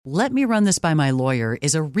"Let me run this by my lawyer"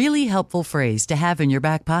 is a really helpful phrase to have in your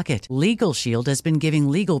back pocket. Legal Shield has been giving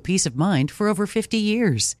legal peace of mind for over 50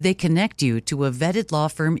 years. They connect you to a vetted law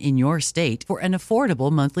firm in your state for an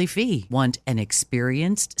affordable monthly fee. Want an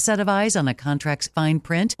experienced set of eyes on a contract's fine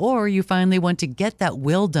print? Or you finally want to get that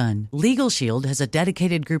will done? Legal Shield has a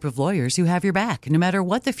dedicated group of lawyers who have your back, no matter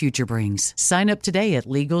what the future brings. Sign up today at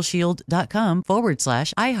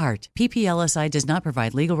LegalShield.com/iHeart. PPLSI does not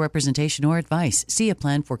provide legal representation or advice. See a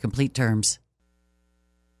plan for complete terms.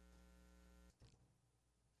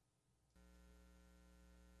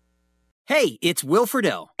 Hey, it's Will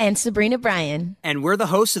Friedle. And Sabrina Bryan. And we're the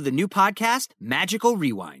hosts of the new podcast, Magical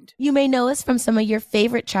Rewind. You may know us from some of your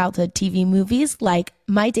favorite childhood TV movies like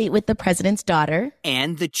My Date with the President's Daughter.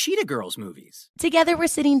 And the Cheetah Girls movies. Together, we're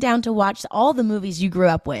sitting down to watch all the movies you grew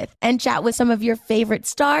up with and chat with some of your favorite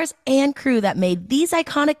stars and crew that made these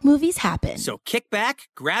iconic movies happen. So kick back,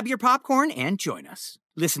 grab your popcorn, and join us.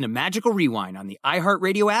 Listen to Magical Rewind on the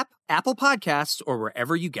iHeartRadio app, Apple Podcasts, or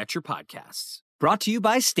wherever you get your podcasts. Brought to you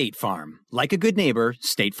by State Farm. Like a good neighbor,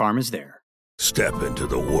 State Farm is there. Step into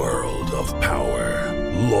the world of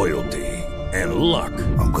power, loyalty, and luck.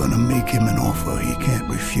 I'm gonna make him an offer he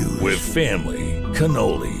can't refuse. With family,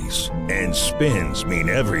 cannolis, and spins mean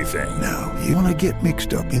everything. Now, you wanna get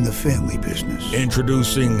mixed up in the family business.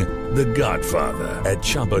 Introducing The Godfather at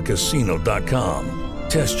ChumbaCasino.com.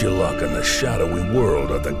 Test your luck in the shadowy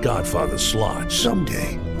world of The Godfather slot.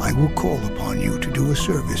 Someday, I will call upon you to do a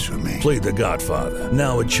service for me. Play The Godfather,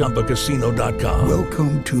 now at ChumbaCasino.com.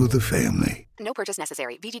 Welcome to the family. No purchase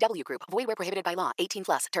necessary. VGW Group. Void where prohibited by law. 18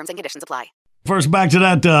 plus. Terms and conditions apply. First, back to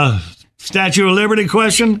that Statue of Liberty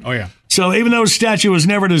question. Oh, yeah. So even though the statue was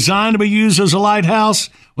never designed to be used as a lighthouse,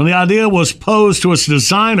 when the idea was posed to its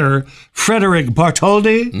designer, Frederick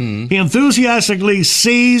Bartholdi, he enthusiastically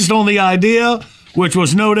seized on the idea, which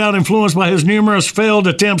was no doubt influenced by his numerous failed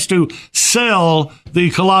attempts to sell the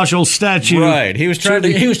colossal statue. Right. He was trying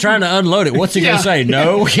to unload it. What's he going to say?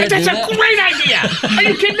 No, we can't do that. That's a great idea. Are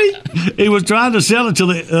you kidding me? He was trying to sell it to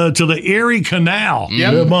the Erie Canal,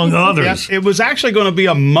 among others. Yep. It was actually going to be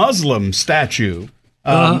a Muslim statue.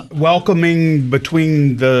 Welcoming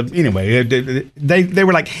between they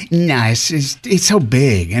were like, nah, it's so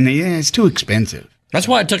big and it's too expensive. That's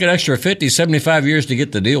why it took an extra 50, 75 years to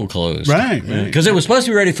get the deal closed. Right. Because it was supposed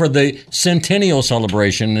to be ready for the centennial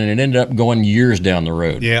celebration, and it ended up going years down the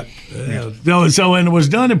road. Yeah. So when it was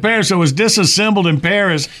done in Paris, so it was disassembled in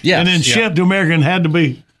Paris and then shipped to America and had to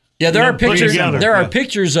be. Yeah, there are pictures. There are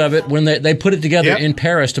pictures of it when they put it together in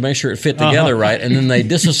Paris to make sure it fit together right, and then they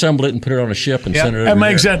disassembled it and put it on a ship and sent it over. That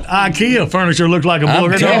makes that IKEA furniture look like a I'm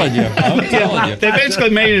booger. telling you. They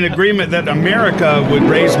basically made an agreement that America would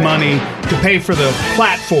raise money to pay for the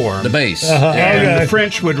platform, the base, and the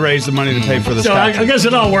French would raise the money to pay for the statue. I guess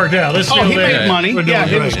it all worked out. He made money. Yeah,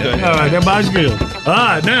 it was good. All right, everybody's good. All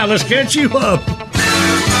right, now let's catch you up.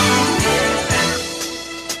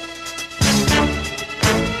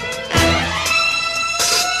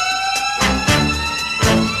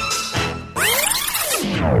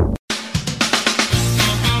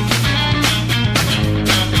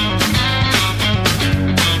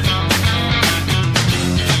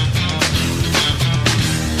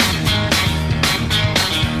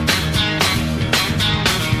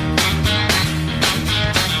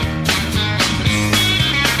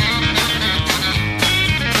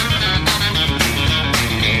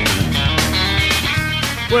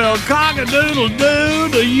 Well, cock-a-doodle-doo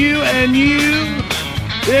to you and you.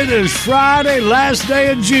 It is Friday, last day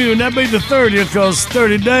of June. That'd be the 30th because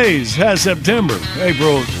 30 days has September,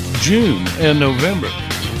 April, June, and November.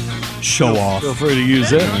 Show off. Feel free to use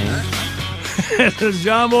that. It's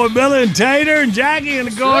John Boy, Billy, and Tater, and Jackie in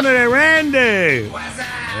the corner there, Randy.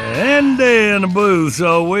 Andy in the booth.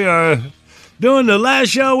 So we are doing the last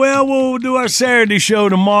show. Well, we'll do our Saturday show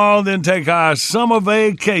tomorrow, then take our summer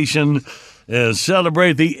vacation and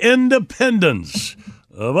celebrate the independence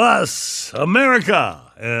of us, America,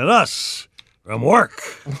 and us from work.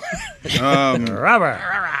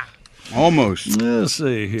 Almost. Let's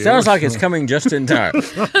see here. Sounds like it's coming just in time.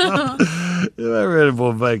 I'm ready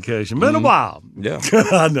for a vacation. Been a while. Yeah.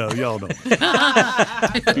 I know, y'all know. People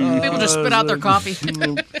just spit out their coffee.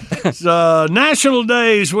 So, national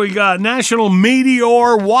days, we got National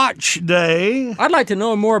Meteor Watch Day. I'd like to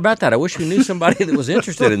know more about that. I wish we knew somebody that was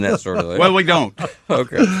interested in that sort of thing. Well, we don't.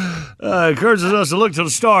 Okay. Encourages us to look to the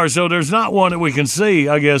stars, so there's not one that we can see.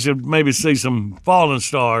 I guess you'll maybe see some fallen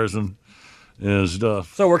stars and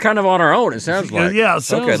stuff. So we're kind of on our own, it sounds like. Yeah, it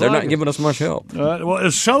sounds okay, they're like not giving us much help. Well,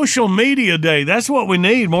 it's Social Media Day. That's what we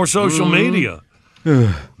need, more social media.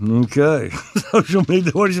 Okay. Social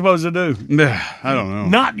media, what are you supposed to do? I don't know.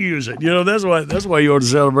 Not use it. That's why you ought to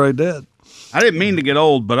celebrate that. I didn't mean to get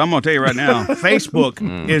old, but I'm going to tell you right now,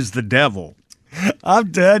 Facebook is the devil.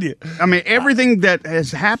 I'm telling you. I mean, everything that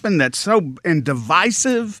has happened that's so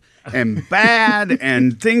divisive and bad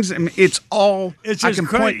and things, I mean, it's just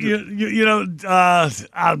crazy.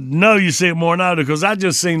 I know you see it more now because I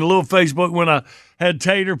just seen a little Facebook when I had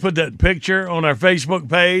Tater put that picture on our Facebook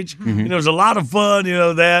page. Mm-hmm. It was a lot of fun,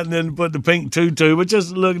 that, and then put the pink tutu. But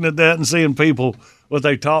just looking at that and seeing people, what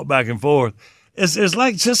they talk back and forth. It's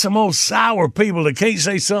like just some old sour people that can't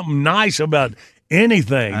say something nice about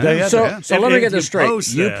anything. So let me get this straight.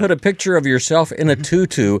 You put a picture of yourself in a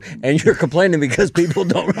tutu, and you're complaining because people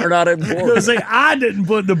are not informed. See, I didn't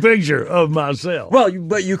put the picture of myself. Well,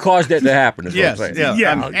 but you caused it to happen. Is yes, what I'm saying.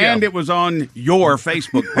 yeah. And it was on your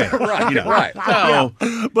Facebook page. Right. So,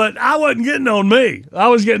 but I wasn't getting on me. I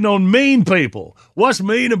was getting on mean people. What's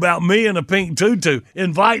mean about me in a pink tutu?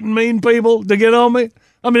 Inviting mean people to get on me?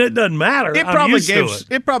 I mean, it doesn't matter. It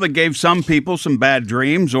probably gave some people some bad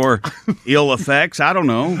dreams or ill effects. I don't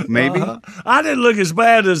know. Maybe. I didn't look as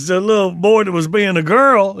bad as the little boy that was being a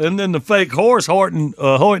girl, and then the fake horse, Horton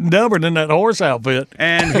Delbert, in that horse outfit.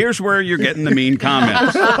 And here's where you're getting the mean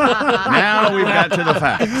comments. Now we've got to the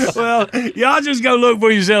facts. Well, y'all just go look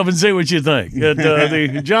for yourself and see what you think at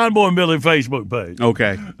the John Boy and Billy Facebook page.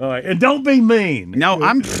 Okay. All right, and don't be mean. No,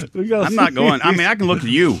 I'm not going. I mean, I can look at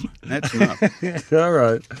you. That's enough. All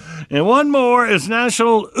right. And one more, it's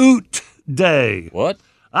National Oot Day. What?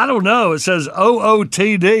 I don't know. It says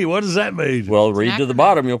OOTD. What does that mean? Well, read to the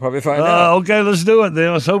bottom. You'll probably find out. Okay, let's do it then.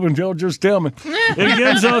 I was hoping you'll just tell me. It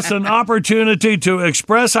gives us an opportunity to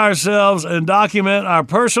express ourselves and document our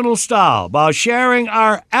personal style by sharing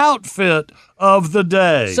our outfit of the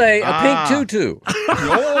day. Say a pink tutu. All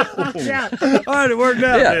right, it worked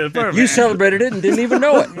out. Yeah, perfect. you celebrated it and didn't even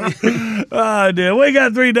know it. Oh, dear. We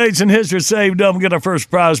got 3 dates in history saved up and get our first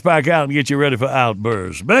prize pack out and get you ready for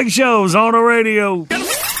Outburst. Big Show's on the radio.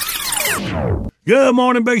 Good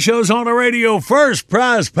morning, Big Show's on the radio. First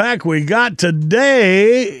prize pack we got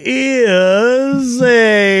today is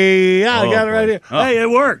I got it right here. Hey, it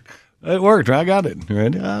worked. It worked. I got it.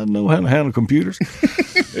 Ready? I know how to handle computers.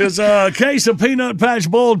 It's a case of Peanut Patch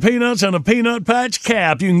boiled peanuts and a Peanut Patch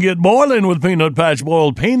cap. You can get boiling with Peanut Patch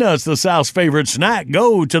boiled peanuts, the South's favorite snack.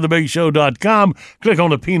 Go to thebigshow.com. Click on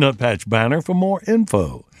the Peanut Patch banner for more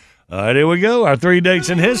info. All right, here we go. Our 3 dates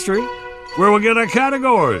in history, where we get our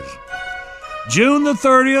categories. June the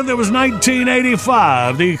 30th, it was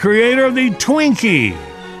 1985. The creator of the Twinkie,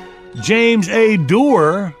 James A.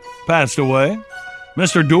 Doerr, passed away.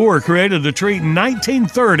 Mr. Doerr created the treat in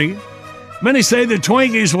 1930. Many say that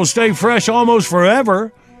Twinkies will stay fresh almost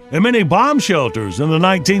forever, and many bomb shelters in the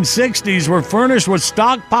 1960s were furnished with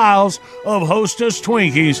stockpiles of Hostess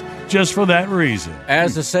Twinkies just for that reason.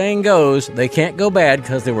 As the saying goes, they can't go bad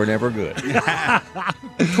because they were never good.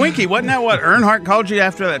 Twinkie, wasn't that what Earnhardt called you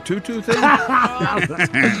after that tutu thing?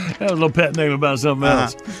 That was a little pet name about something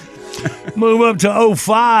else. Move up to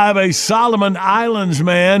 05, a Solomon Islands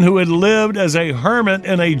man who had lived as a hermit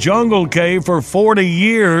in a jungle cave for 40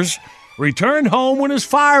 years returned home when his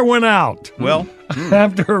fire went out. Well,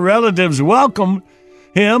 after relatives welcomed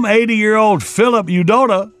him, 80-year-old Philip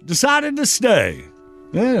Udoda decided to stay.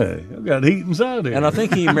 Yeah, I've got heat inside here. And I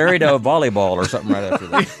think he married a volleyball or something right after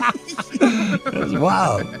that. That's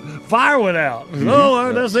wild. Fire went out.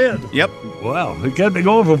 Oh, that's it. Yep. Wow, he kept it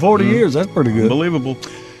going for 40 years. That's pretty good. Unbelievable.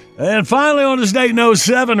 And finally, on this date in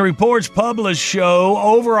 07, reports published show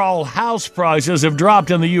overall house prices have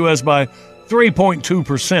dropped in the U.S. by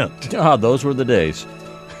 3.2%. Ah, those were the days.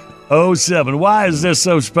 07. Why is this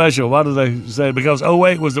so special? Why do they say it? Because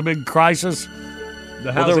 08 was the big crisis?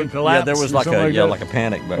 The housing collapse? Yeah, there was like a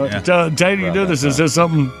panic. But Tater, you do this. Is this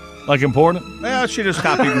something like important? Well, she just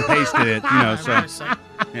copied and pasted it, so...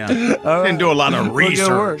 Yeah, didn't do a lot of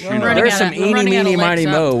research. There's some eeny, meeny, miny,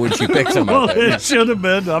 mo when she picks them up. Well, it should have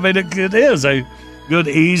been. I mean, it is a good,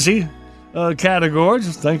 easy category.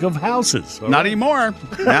 Just think of houses. Not anymore.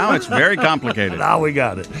 Now it's very complicated. Now we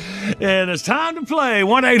got it. And it's time to play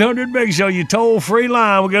 1-800-BIG-SHOW, you toll-free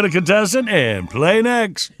line. We'll get a contestant and play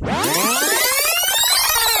next.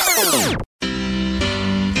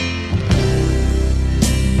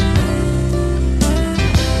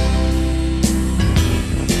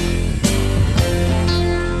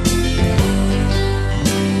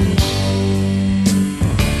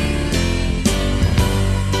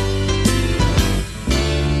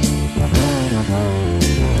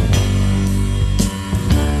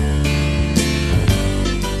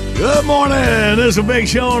 Good morning. This is a big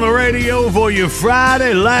show on the radio for you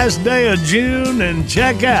Friday, last day of June. And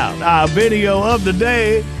check out our video of the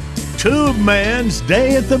day, Tube Man's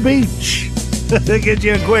Day at the Beach. To get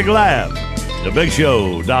you a quick laugh.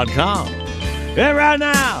 TheBigShow.com. And right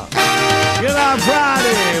now, get our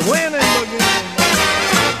Friday winning boogie.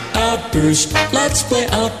 Outburst, let's play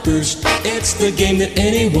Outburst. It's the game that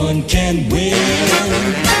anyone can win.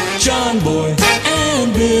 John Boy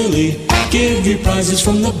and Billy give you prizes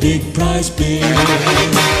from the big prize bin.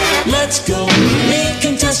 Let's go, meet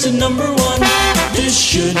contestant number 1. This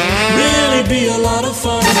should really be a lot of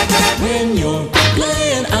fun. When you're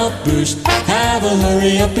playing Outburst, have a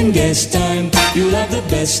hurry up and guess time. You'll have the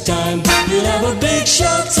best time. You'll have a big show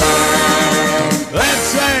time.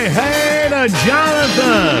 Let's say hey to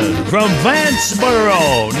Jonathan from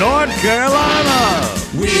Vanceboro, North Carolina.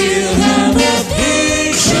 We'll have a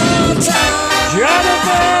big show time.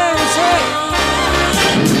 Jonathan!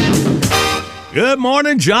 Good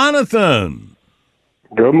morning, Jonathan.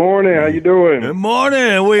 Good morning. How you doing? Good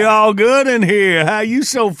morning. We all good in here. How you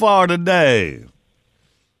so far today?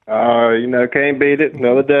 Can't beat it.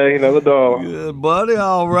 Another day, another dollar. Good, buddy.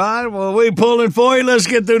 All right. Well, we pulling for you. Let's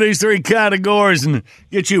get through these 3 categories and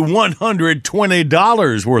get you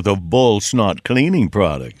 $120 worth of bull snot cleaning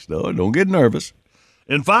products. No, don't get nervous.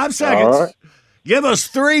 In 5 seconds, right. Give us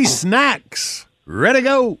 3 snacks. Ready,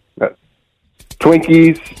 go.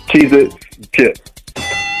 Twinkies, Cheez-Its, chips.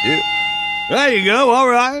 Yeah. There you go. All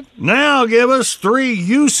right. Now give us 3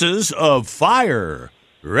 uses of fire.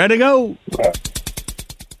 Ready, go.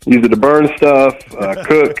 Use it to burn stuff,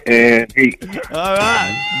 cook, and heat. All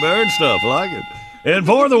right. Burn stuff. Like it. And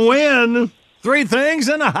for the win, 3 things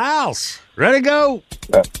in the house. Ready, go.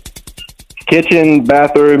 Kitchen,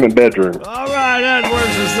 bathroom, and bedroom. All right. That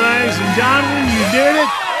works the things. And Jonathan, you did it.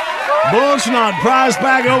 Bull Snot prize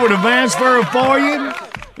pack over to Vanceboro for you.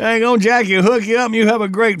 Hang on, Jackie, hook you up, and you have a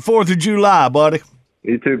great 4th of July, buddy.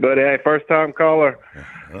 You too, buddy. Hey, first-time caller.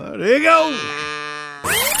 There you go.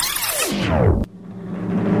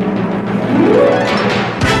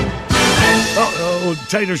 Oh,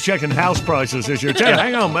 Tater's checking house prices this year. Tater,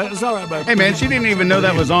 hang on, man. It's all right, baby. Hey, man, she didn't even know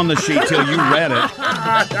that was on the sheet till you read it.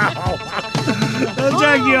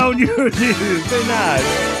 Jackie on your news. Be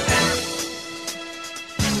nice.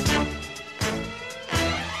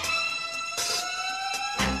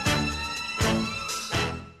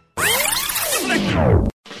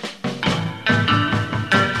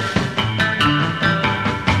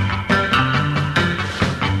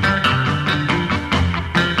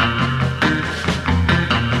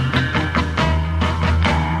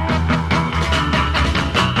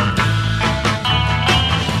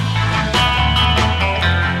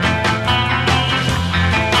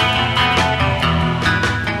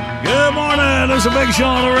 It's a big show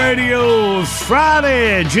on the radio.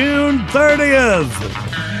 Friday, June 30th.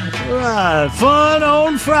 All right, fun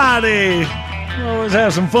on Friday. Always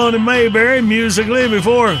have some fun in Mayberry musically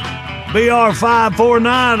before BR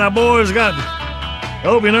 549. Our boys got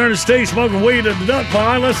Opie and Ernest T smoking weed at the duck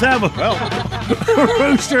pond. Let's have a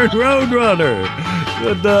Rooster and Roadrunner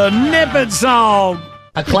with the Nip It song.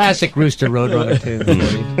 A classic Rooster Roadrunner tune.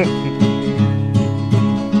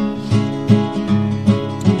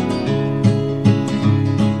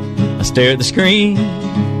 Stare at the screen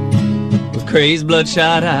with crazed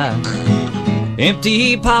bloodshot eyes,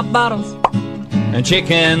 empty pop bottles and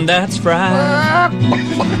chicken that's fried.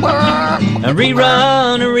 A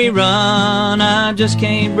rerun, I just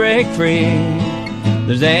can't break free.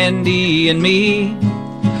 There's Andy and me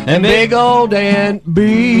and big old Aunt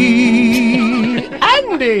B.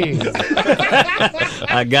 Andy!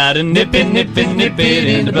 I gotta nip it in the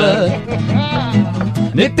bud.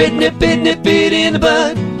 Nip it in the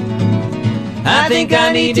bud. I think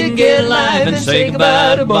I need to get live and say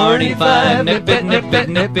goodbye to Barney Fife. Nip it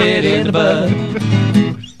in the bud.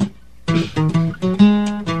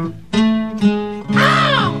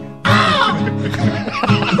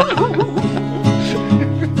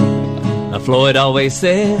 Now Floyd always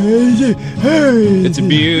said it's a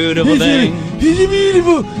beautiful thing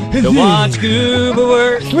to watch Goober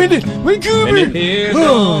work when Goober and to hear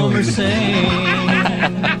Gomer sing.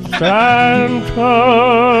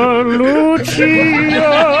 Santa Lucia.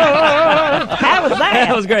 How was that?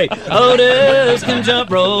 That was great. Otis can jump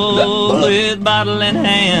rope with bottle in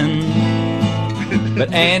hand,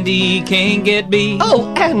 but Andy can't get beat.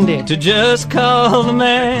 Oh, Andy. To just call the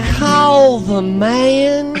man. Call the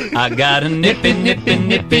man. I gotta nip it in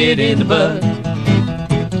the bud.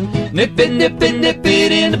 Nip it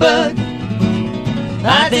in the bud.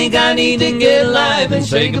 I think I need to get live and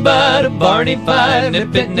say goodbye to Barney Fife.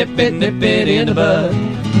 Nip it in the bud.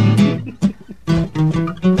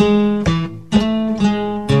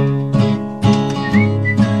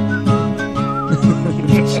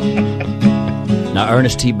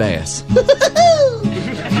 Ernest T. Bass.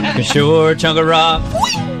 A sure chunk of rock.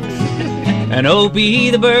 And Opie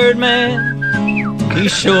the Birdman, he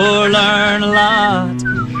sure learned a lot.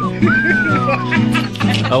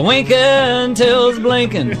 A winkin' tells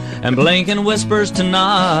blinkin', and blinkin' whispers to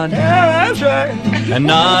Nod. Yeah, that's right. And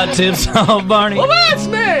Nod tips off Barney. Well, that's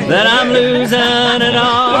me. That I'm losing it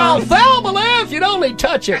all. Well, Thelma lives, you'd only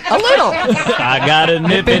touch it a little. I got to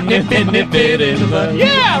nip it in the bud.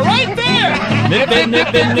 Yeah, right there. Nip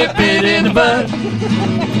it in the bud.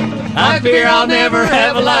 I fear I'll never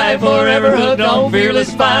have a life forever hooked on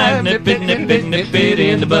Fearless 5. Nip it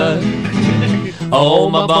in the bud. Oh,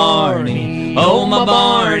 my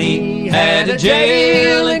Barney had a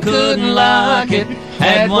jail and couldn't lock it.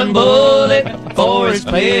 Had one bullet for his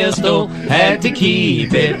pistol, had to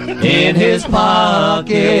keep it in his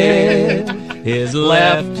pocket. His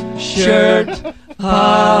left shirt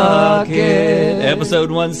pocket.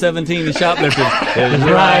 Episode 117, The Shoplifters. His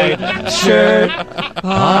right shirt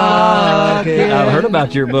pocket. I've heard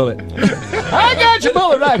about your bullet. I got your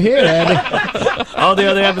bullet right here, Andy. All the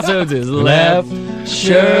other episodes is left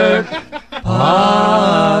shirt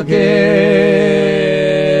pocket.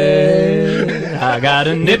 I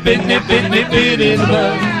gotta nip it in the bud. Nip it in the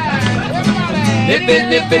bud. Nip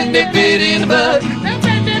it in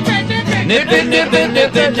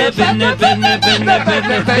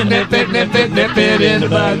the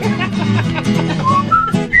bud.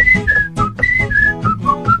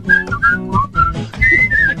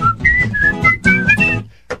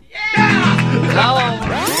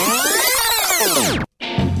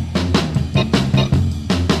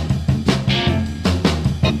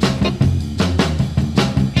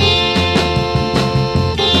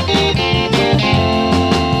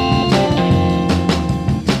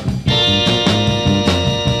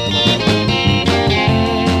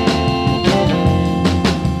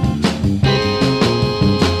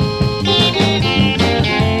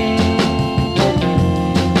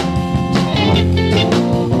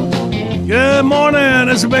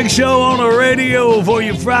 It's a big show on the radio for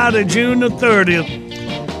you Friday, June the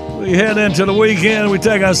 30th. We head into the weekend. We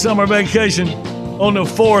take our summer vacation on the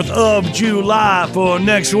 4th of July for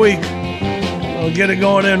next week. We'll get it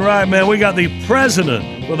going in right, man. We got the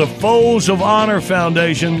president for the Folds of Honor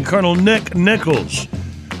Foundation, Colonel Nick Nichols,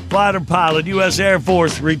 fighter pilot, U.S. Air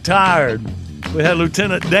Force, retired. We had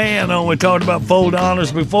Lieutenant Dan on. We talked about Fold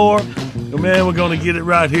Honors before. So, man, we're going to get it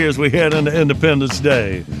right here as we head into Independence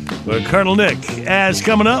Day. But Colonel Nick is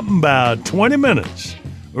coming up in about 20 minutes.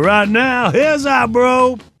 Right now, here's our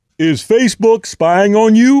bro. Is Facebook spying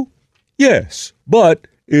on you? Yes, but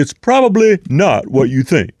it's probably not what you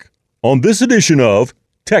think. On this edition of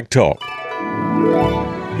Tech Talk.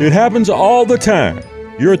 It happens all the time.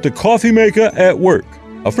 You're at the coffee maker at work.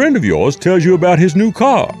 A friend of yours tells you about his new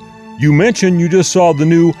car. You mention you just saw the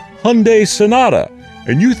new Hyundai Sonata,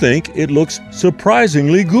 and you think it looks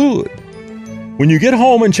surprisingly good. When you get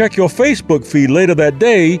home and check your Facebook feed later that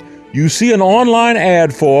day, you see an online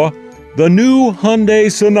ad for the new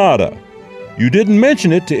Hyundai Sonata. You didn't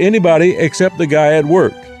mention it to anybody except the guy at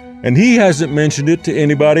work, and he hasn't mentioned it to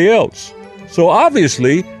anybody else. So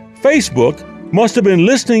obviously, Facebook must have been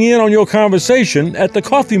listening in on your conversation at the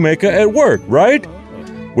coffee maker at work, right?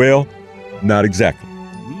 Well, not exactly.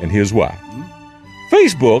 And here's why.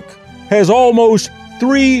 Facebook has almost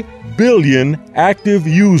 3 billion active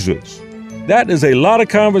users. That is a lot of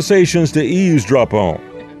conversations to eavesdrop on.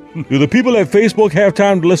 Do the people at Facebook have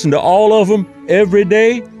time to listen to all of them every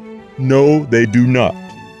day? No, they do not.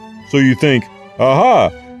 So you think, aha,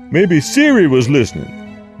 maybe Siri was listening.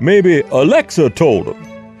 Maybe Alexa told them.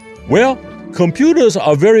 Well, computers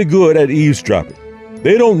are very good at eavesdropping.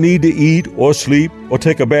 They don't need to eat or sleep or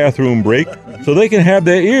take a bathroom break, so they can have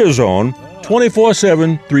their ears on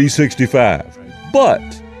 24/7, 365. But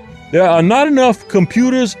there are not enough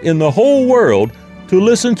computers in the whole world to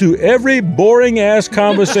listen to every boring-ass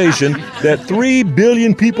conversation that 3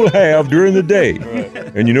 billion people have during the day.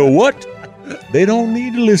 And you know what? They don't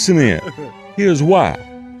need to listen in. Here's why.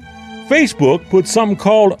 Facebook puts something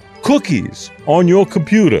called cookies on your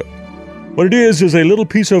computer. What it is a little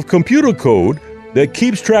piece of computer code that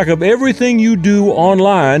keeps track of everything you do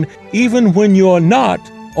online, even when you're not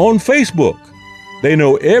on Facebook. They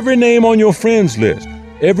know every name on your friends list,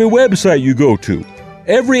 every website you go to,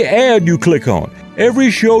 every ad you click on,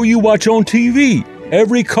 every show you watch on TV,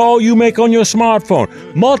 every call you make on your smartphone.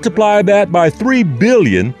 Multiply that by 3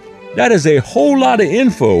 billion, that is a whole lot of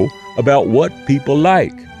info about what people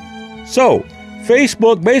like. So,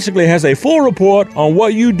 Facebook basically has a full report on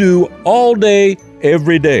what you do all day,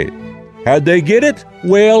 every day. How'd they get it?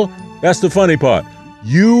 Well, that's the funny part.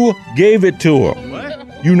 You gave it to them.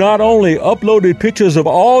 you not only uploaded pictures of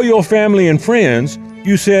all your family and friends,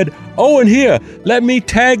 you said, "Oh, and here, let me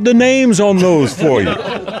tag the names on those for you.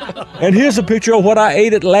 And here's a picture of what I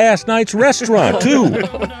ate at last night's restaurant, too."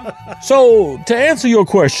 So, to answer your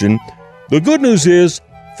question, the good news is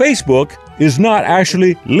Facebook is not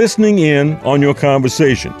actually listening in on your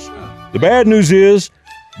conversations. The bad news is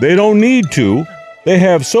they don't need to. They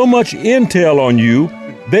have so much intel on you,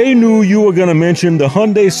 they knew you were going to mention the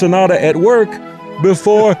Hyundai Sonata at work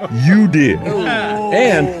before you did.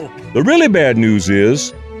 And the really bad news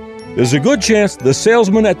is there's a good chance the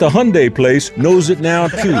salesman at the Hyundai place knows it now,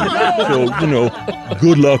 too. So,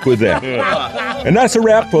 good luck with that. And that's a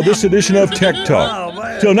wrap for this edition of Tech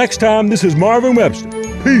Talk. Till next time, this is Marvin Webster.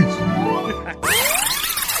 Peace.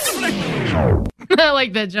 I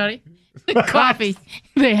like that, Johnny. Coffee.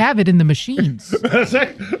 They have it in the machines.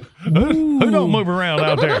 Who don't move around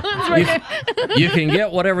out there? You can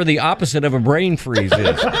get whatever the opposite of a brain freeze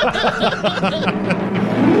is. Man,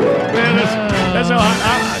 that's how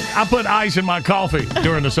I put ice in my coffee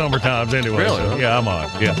during the summer times anyway. Really? So, yeah, I'm on.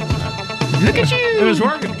 Yeah. Look at you. It was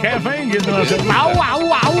working. Caffeine getting us. Ow,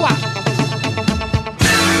 ow, ow, ow.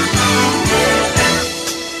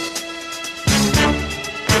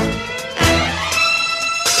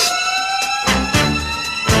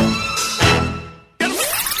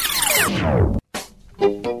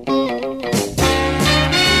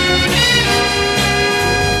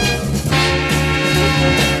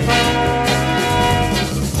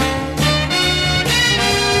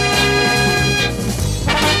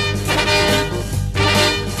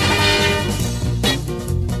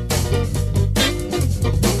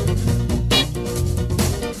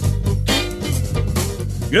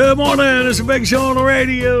 Good morning. It's a big show on the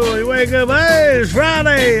radio. You wake up, hey, it's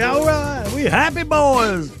Friday. All right. We happy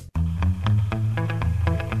boys.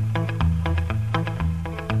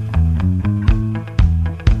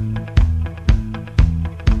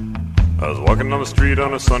 I was walking on the street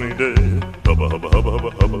on a sunny day. Hubba, hubba, hubba,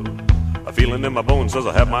 hubba, hubba. A feeling in my bones says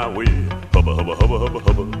I have my way. Hubba, hubba, hubba, hubba,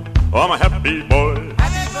 hubba. Oh, I'm a happy boy.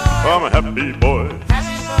 Oh, I'm a happy boy.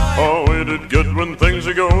 Oh, ain't it good when things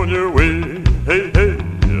are going your way? Hey, hey.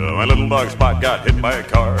 My little dog Spot got hit by a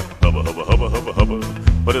car. Hubba, hubba, hubba, hubba, hubba.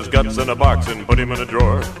 Put his guts in a box and put him in a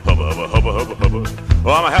drawer. Hubba, hubba, hubba, hubba, hubba.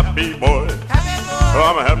 Oh, I'm a happy boy. Oh,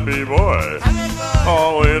 I'm a happy boy.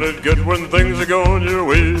 Oh, ain't it good when things are going your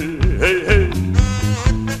way? Hey, hey.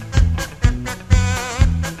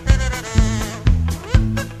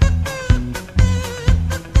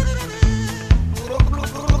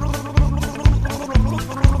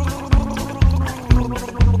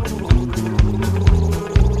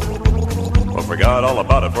 Forgot all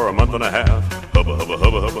about it for a month and a half. Hubba, hubba,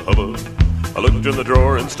 hubba, hubba, hubba. I looked in the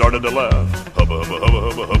drawer and started to laugh. Hubba, hubba, hubba,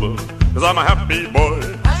 hubba, hubba. 'Cause I'm a happy boy.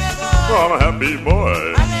 Oh, I'm a happy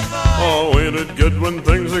boy. Oh, ain't it good when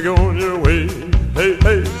things are going your way? Hey,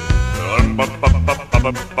 hey.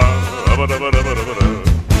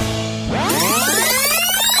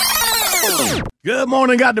 Good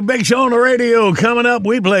morning. Got the big show on the radio. Coming up,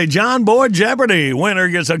 we play John Boy Jeopardy. Winner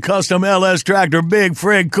gets a custom LS Tractor Big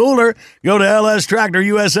Frig cooler. Go to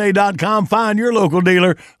lstractorusa.com. Find your local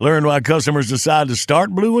dealer. Learn why customers decide to start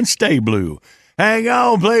blue and stay blue. Hang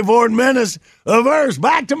on. Play 4 minutes. A verse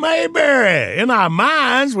back to Mayberry. In our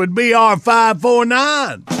minds with BR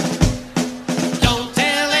 549. Don't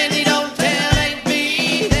tell Andy, don't tell Aunt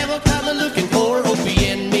B. They will come a looking for Opie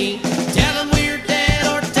and me. Tell them we're dead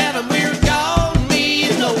or tell them we're gone. Me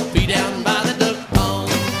and Opie down by the duck pond.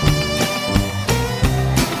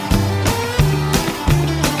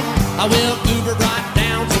 I will Uber right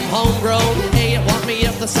down some homegrown. Hey, it walked me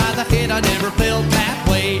up the side of the head. I never felt that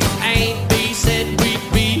way. Aunt B said we'd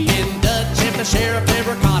be in Dutch if the sheriff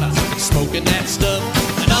never caught us smoking that stuff.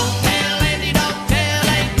 Don't tell Andy, don't tell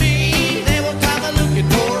Aunt B. They will come a looking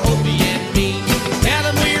for Opie and me. Tell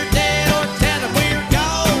them we're dead or tell them we're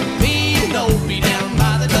gone. Me and Opie down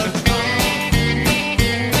by the duck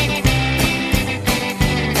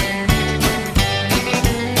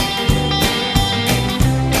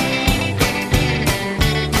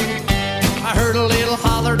I heard a little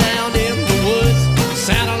holler down in the woods.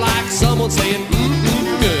 Sounded like someone saying,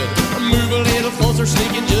 good. Move a little closer,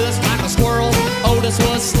 sneaking just like a squirrel. Otis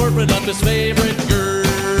was slurping up his favorite girl.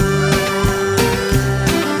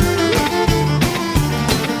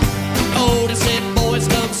 Otis said, boys,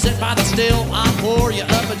 come sit by the still. I'll pour you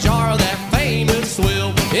up a jar of that famous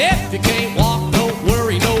swill. If you can't walk, don't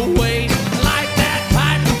worry, no way. Light that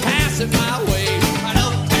pipe and pass it my way.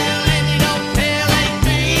 Don't tell Andy, don't tell Aunt B.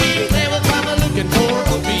 They will come a looking for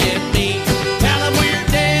Opie and me. Tell them we're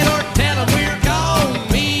dead or tell them we're gone.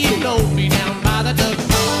 Me and Opie down by the duck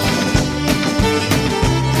pond.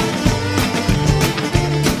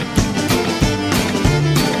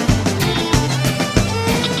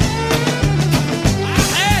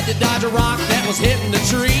 was hitting the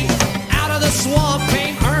tree. Out of the swamp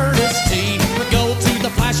came Ernest T. Would go to the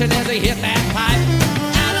flashing as he hit that pipe.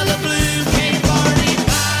 Out of the blue came Barney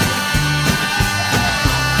Fife.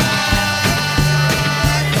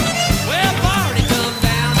 Well, Barney come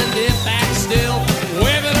down and did back still,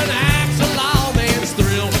 waving an axe, a lawman's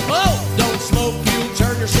thrill. Oh, don't smoke, you'll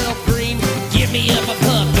turn yourself green. Give me up a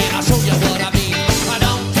puff, man, I'll show you what I mean. I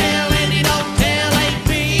don't tell Andy, don't tell AP.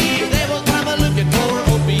 They will come a looking for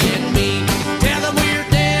Opie and me. Tell them we're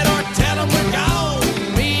dead or tell them we're gone.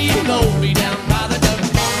 Me and Opie down by the duck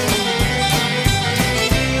pond.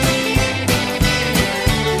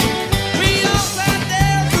 We all sat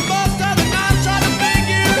there for most of the night trying to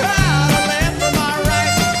figure out a left from our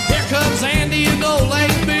right. Here comes Andy and old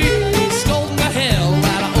AP, scolding the hell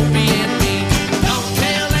out of Opie and me. Don't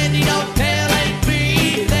tell Andy, don't tell AP.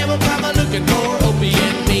 They will come a looking for Opie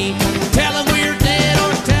and me. Tell them we're dead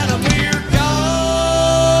or tell them we're gone.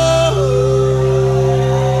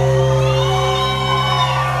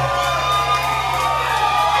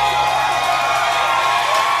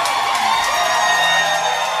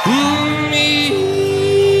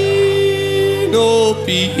 Me and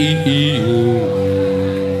Opie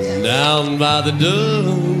down by the duck.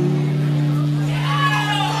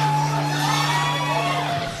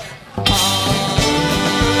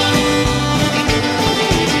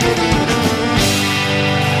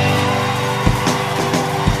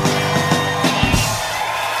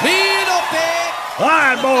 All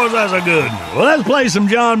right, boys, that's a good one. Well, let's play some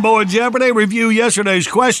John Boy Jeopardy. Review yesterday's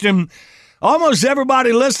question. Almost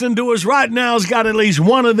everybody listening to us right now has got at least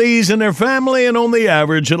one of these in their family, and on the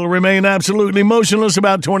average, it'll remain absolutely motionless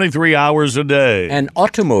about 23 hours a day. An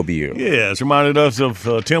automobile. Yeah, it's reminded us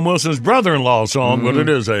of Tim Wilson's brother-in-law song, but it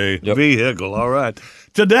is a vehicle. All right.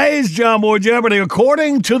 Today's John Boy Jeopardy,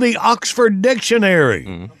 according to the Oxford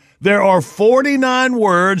Dictionary, there are 49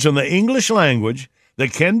 words in the English language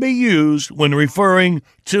that can be used when referring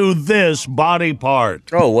to this body part.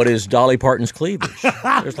 Oh, what is Dolly Parton's cleavage?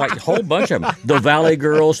 There's like a whole bunch of them. The Valley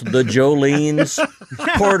Girls, the Jolenes,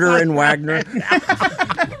 Porter and Wagner. Do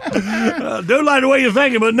like the way you're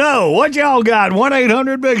thinking, but no. What y'all got?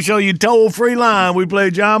 1-800-BIG-SHOW, you toll-free line. We play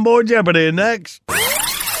John Boy Jeopardy next.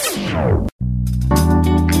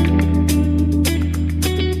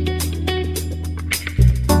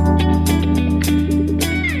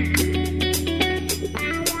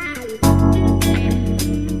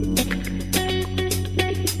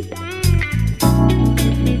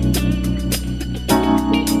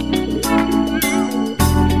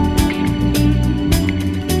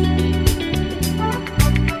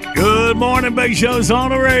 Good morning, Big Show's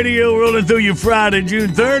on the radio, rolling through you Friday,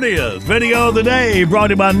 June 30th. Video of the day brought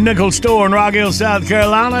to you by Nickel Store in Rock Hill, South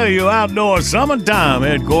Carolina, your outdoor summertime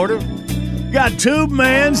headquarters. Got Tube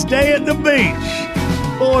Man's Day at the Beach.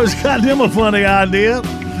 Boys, got them a funny idea.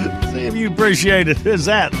 See if you appreciate it. It's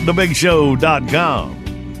at thebigshow.com.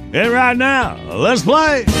 And right now, let's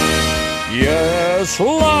play. Yes,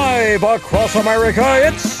 live across America,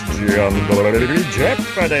 it's John Boy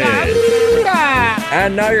Jeopardy.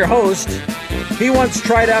 And now your host. He once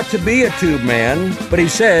tried out to be a tube man, but he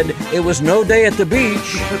said it was no day at the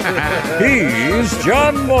beach. He's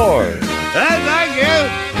John Boy. Hey, thank you.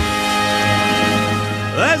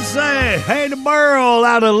 Let's say hey to Burl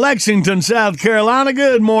out of Lexington, South Carolina.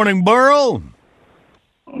 Good morning, Burl.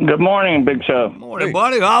 Good morning, Big Show. Morning,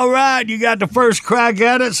 buddy. All right, you got the first crack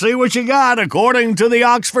at it. See what you got. According to the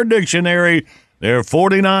Oxford Dictionary, there are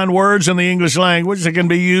 49 words in the English language that can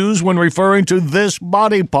be used when referring to this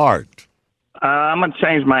body part. I'm going to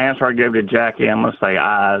change my answer I gave to Jackie. I'm going to say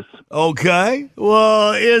eyes. Okay.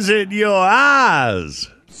 Well, is it your eyes?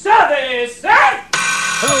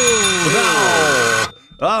 Oh,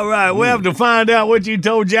 no. All right, we have to find out what you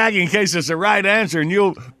told Jackie in case it's the right answer, and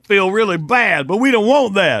you'll feel really bad, but we don't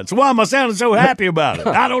want that. So why am I sounding so happy about it?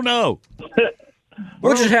 I don't know.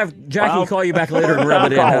 We'll just have Jackie call you back later and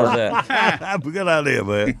rub it in. How's that? Good idea,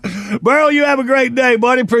 man. Burl, you have a great day,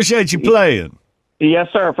 buddy. Appreciate you playing. Yes,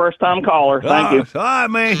 sir. First time caller. Thank you. All right,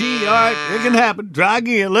 man. All right, it can happen. Try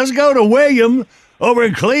again. Let's go to William over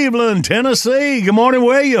in Cleveland, Tennessee. Good morning,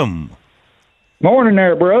 William. Morning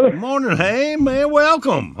there, brother. Morning. Hey, man,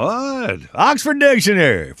 welcome. All right. Oxford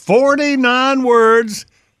Dictionary, 49 words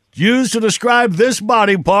used to describe this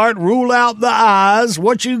body part. Rule out the eyes.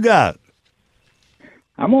 What you got?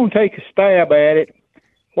 I'm going to take a stab at it.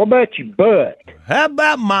 What about your butt? How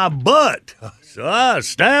about my butt?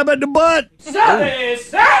 Stab at the butt. Yeah,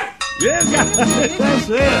 that's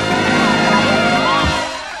it.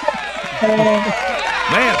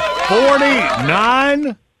 Man,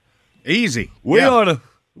 49. Easy. We ought to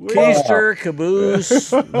Keister, caboose,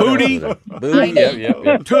 booty,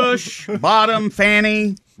 Yep. tush, bottom,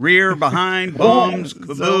 fanny, rear, behind, bums,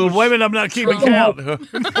 caboose. So, wait a minute, I'm not keeping count. I'm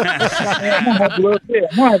gonna have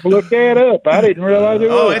to look that up. I didn't realize it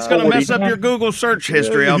was. Oh, it's going to mess up your Google search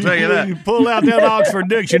history, I'll tell you that. You pull out that Oxford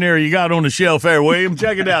Dictionary you got on the shelf there, William.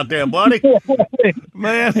 Check it out there, buddy.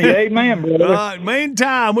 Man. Amen, brother.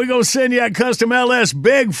 Meantime, we're going to send you a custom LS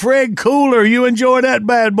Big Frig cooler. You enjoy that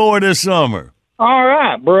bad boy this summer. All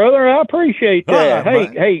right, brother. I appreciate that. All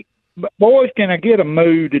right, hey, boys, can I get a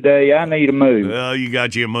moo today? I need a moo. Well, you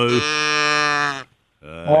got your moo.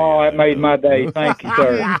 That made my day. Thank you,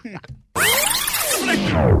 sir.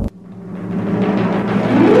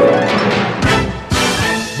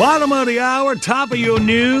 Bottom of the hour, top of your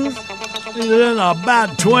news. In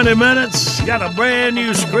about 20 minutes, got a brand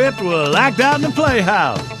new script. We'll act out in the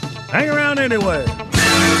Playhouse. Hang around anyway.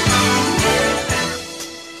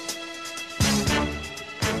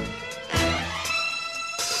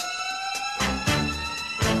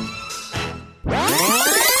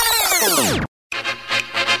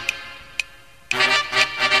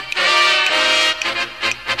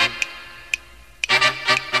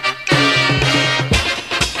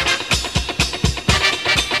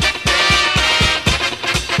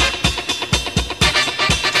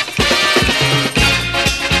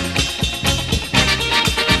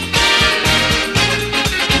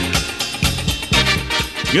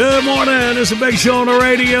 Good morning. It's a big show on the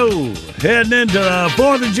radio. Heading into the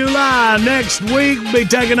 4th of July next week. Be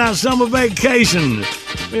taking out summer vacation.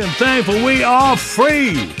 Being thankful we are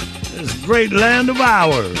free. This great land of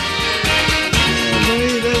ours.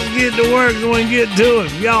 Let's get to work and we get to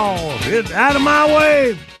it. Y'all, get out of my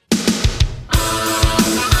way.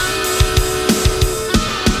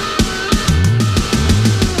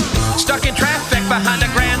 Stuck in traffic behind a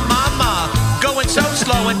grandmama. Going so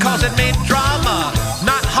slow and causing me drama.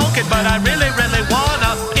 Not honking, but I really, really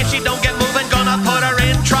wanna. If she don't get moving, gonna put her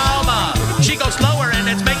in trauma. She goes slower and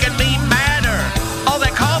it's making me madder. All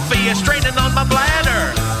that coffee is straining on my bladder.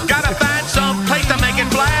 Gotta find some place to make it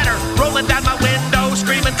flatter. Rolling down my window,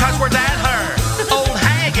 screaming cuss words at her. Old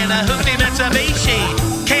hag in a hoopty Mitsubishi.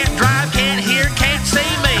 Can't drive, can't hear, can't see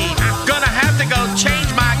me. Gonna have to go change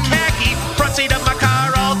my khaki. Front seat of my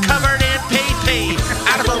car all covered in pee-pee.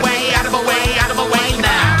 Out of my way, out of my way, out of my way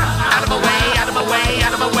now. Out of my way, out of my way,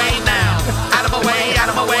 out of my way now. Out of my way, out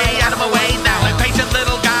of my way, out of my way now. Impatient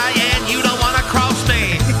little guy and you don't wanna cross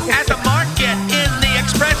me. At the market in the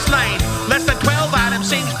express lane. Less than 12 items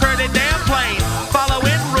seems pretty damn plain.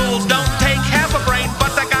 Following rules don't take half a brain.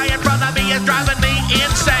 But the guy in front of me is driving me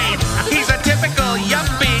insane. He's a typical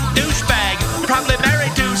yuppie douchebag. Probably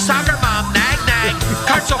married to soccer mom, nag nag.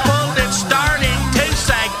 Cart so full it's starting to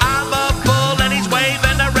sag. I'm a bull and he's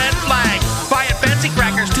waving a red flag. Buying fancy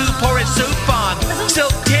crackers to pour his soup on.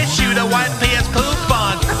 Silk tissue to wipe his poop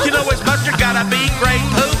on. You know his mustard gotta be great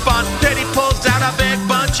poop on. Then he pulls out a big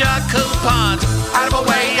bunch of coupons. Out of my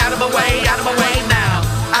way, out of my way, out of my way now.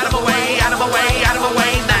 Out of my way, out of my way, out of my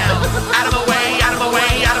way now. Out of my way, out of my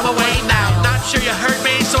way, out of my way now. Not sure you heard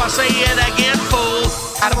me, so I'll say it again, fool.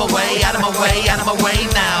 Out of my way, out of my way, out of my way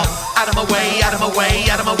now. Out of my way, out of my way,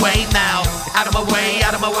 out of my way now. Out of my way,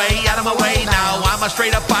 out of my way, out of my way now. I'm a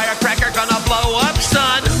straight up firecracker, gonna blow up,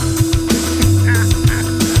 son.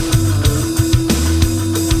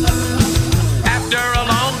 After a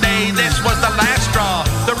long day, this was the last straw.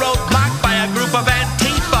 The road blocked by a group of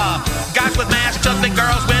Antifa. Guys with masks, ugly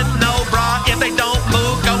girls with no bra. If they don't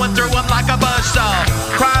move, going through them like a buzzsaw.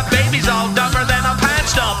 Cry babies all dumber than a pine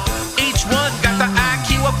stump. Each one got the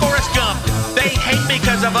IQ of Forrest Gump. They hate me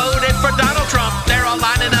cause I voted for Donald Trump. They're all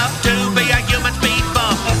lining up to be a human speed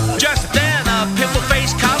bump. Just then a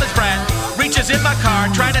pimple-faced college brat reaches in my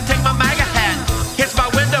car trying to take my MAGA hat. Hits my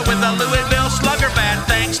window with a Louisville slugger bat.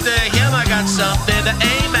 Thanks to him I got something to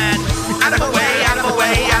aim at. Out of my way, out of my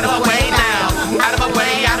way, out of my way now. Out of my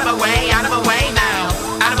way, out of my way, out of my way now.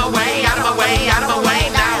 Out of my way, out of my way, out of my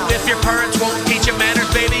way now. If your parents won't teach you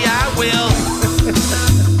manners, baby, I will.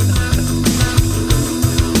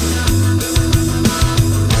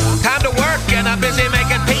 Time to work and I'm busy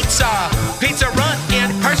making pizza. Pizza run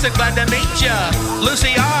in person, glad to meet ya.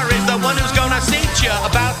 Lucy R is the one who's gonna seat ya.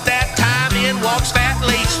 About that time in walks Fat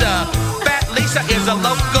Lisa. Fat Lisa is a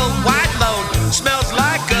local white load. Smells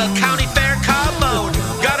like a county fair commode.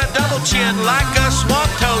 Got a double chin like a swamp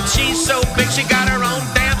toad. She's so big she got her own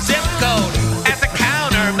damn zip code. At the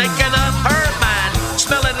counter making up her mind.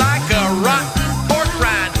 Smelling like a rotten pork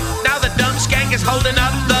rind. Now the dumb skank is holding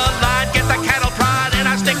up the line. Get the cattle prod and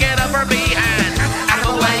I stick it up her behind. Out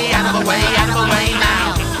of my way, out of my way, out of my way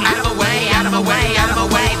now. Out of my way, out of my way, out of my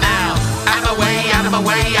way now. Out of my way, out of my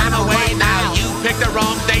way, out of my way now. You picked the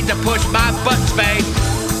wrong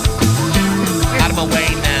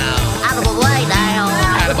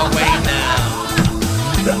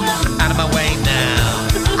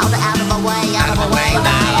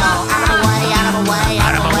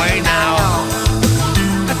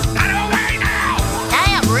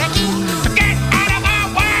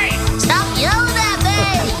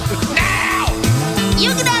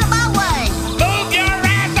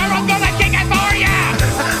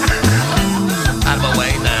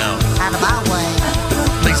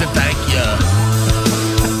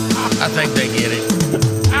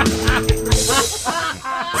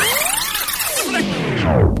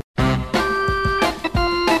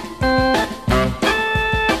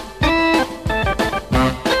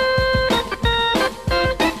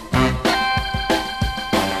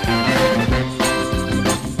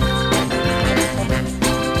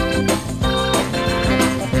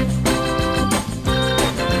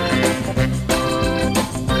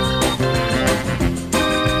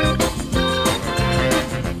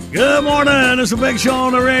Good morning. It's a Big Show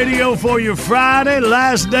on the radio for you Friday,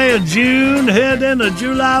 last day of June, heading into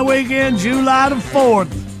July weekend, July the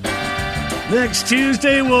 4th. Next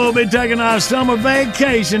Tuesday, we'll be taking our summer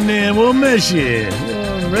vacation then. We'll miss you.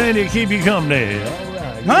 Randy will keep you company. All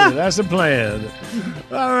right. Huh? Good. That's the plan.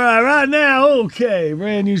 All right. Right now, okay.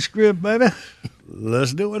 Brand new script, baby.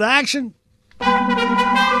 Let's do it. Action.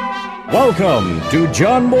 Welcome to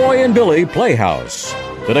John Boy and Billy Playhouse.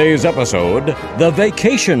 Today's episode, The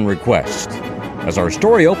Vacation Request. As our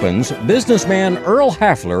story opens, businessman Earl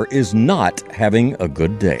Hafler is not having a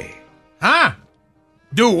good day. Huh?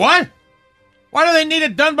 Do what? Why do they need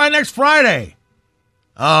it done by next Friday?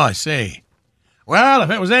 Oh, I see. Well,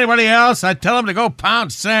 if it was anybody else, I'd tell them to go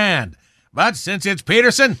pound sand. But since it's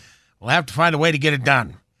Peterson, we'll have to find a way to get it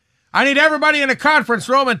done. I need everybody in the conference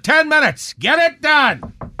room in 10 minutes. Get it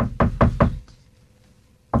done!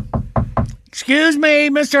 Excuse me,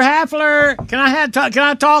 Mr. Hafler. Can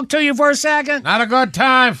I talk to you for a second? Not a good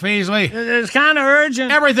time, Feasley. It's kind of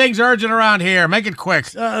urgent. Everything's urgent around here. Make it quick.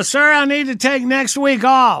 Sir, I need to take next week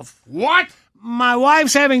off. What? My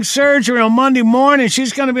wife's having surgery on Monday morning.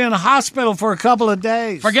 She's going to be in the hospital for a couple of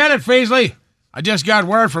days. Forget it, Feasley. I just got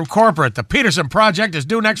word from corporate. The Peterson project is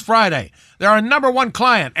due next Friday. They're our #1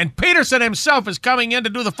 client, and Peterson himself is coming in to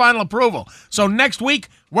do the final approval. So next week,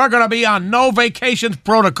 we're going to be on no vacations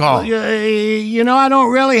protocol. You know, I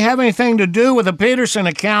don't really have anything to do with the Peterson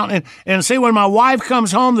account. And see, when my wife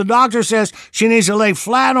comes home, the doctor says she needs to lay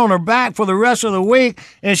flat on her back for the rest of the week,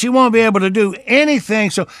 and she won't be able to do anything.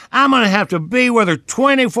 So I'm going to have to be with her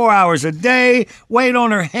 24 hours a day, wait on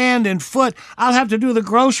her hand and foot. I'll have to do the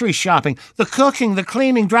grocery shopping, the cooking, the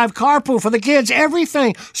cleaning, drive carpool for the kids,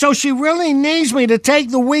 everything. So she really needs me to take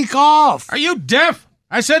the week off. Are you deaf?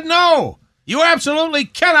 I said no. You absolutely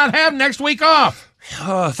cannot have next week off.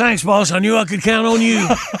 Oh, thanks, boss. I knew I could count on you.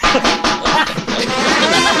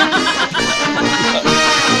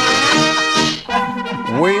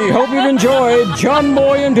 We hope you've enjoyed John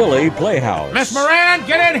Boy and Billy Playhouse. Miss Moran,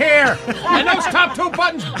 get in here. And those top 2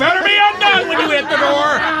 buttons better be undone when you hit the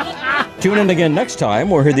door. Tune in again next time.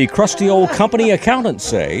 We'll hear the crusty old company accountant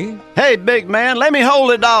say, "Hey, big man, let me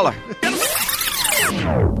hold $1."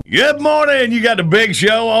 Good morning. You got the Big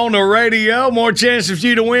Show on the radio. More chances for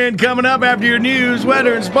you to win coming up after your news,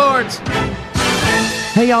 weather, and sports.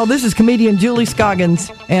 Hey, y'all, this is comedian Julie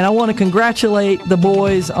Scoggins, and I want to congratulate the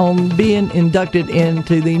boys on being inducted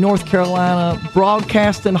into the North Carolina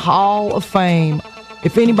Broadcasting Hall of Fame.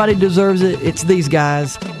 If anybody deserves it, it's these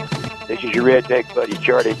guys. This is your redneck buddy,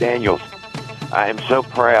 Charlie Daniels. I am so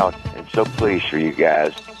proud and so pleased for you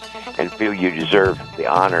guys and feel you deserve the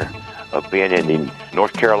honor of being in the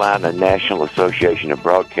North Carolina National Association of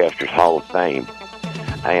Broadcasters Hall of Fame.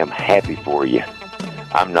 I am happy for you.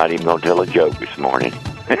 I'm not even going to tell a joke this morning.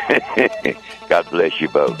 God bless you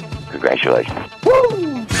both. Congratulations.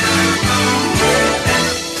 Woo!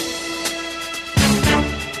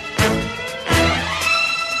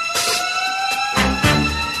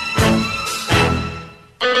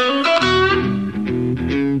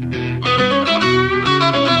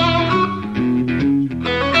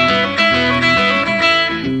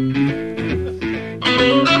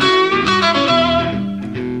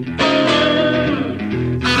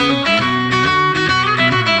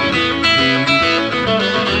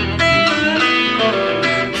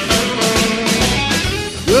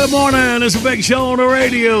 Morning, it's a Big Show on the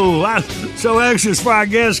radio. I'm so anxious for our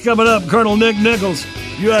guest coming up, Colonel Nick Nichols,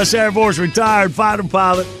 U.S. Air Force retired fighter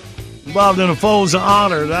pilot, involved in the Folds of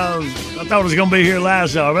Honor. I thought it was going to be here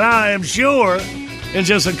last hour, but I am sure in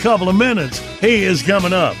just a couple of minutes he is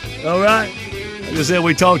coming up. All right? Like I said,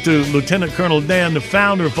 we talked to Lieutenant Colonel Dan, the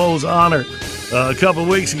founder of Folds of Honor, a couple of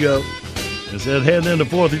weeks ago. I said, heading into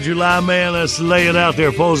 4th of July, man, let's lay it out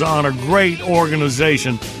there. Folds of Honor, great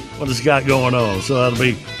organization, what it's got going on. So that'll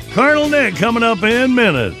be Colonel Nick coming up in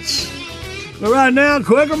minutes. But right now,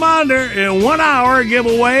 quick reminder, in 1 hour, give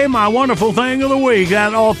away my wonderful thing of the week,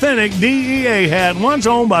 that authentic DEA hat, once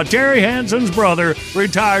owned by Terry Hansen's brother,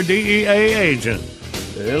 retired DEA agent.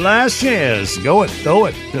 Last chance. Go it, throw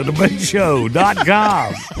it to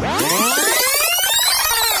thebigshow.com.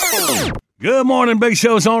 Good morning, Big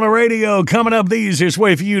Show's on the radio. Coming up the easiest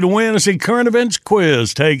way for you to win is the current events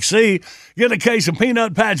quiz. Take C. Get a case of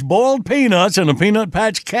Peanut Patch boiled peanuts and a Peanut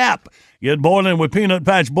Patch cap. Get boiling with Peanut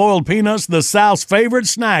Patch boiled peanuts, the South's favorite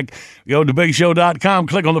snack. Go to BigShow.com,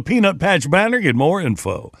 click on the Peanut Patch banner, get more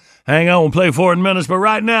info. Hang on, we'll play for it in minutes, but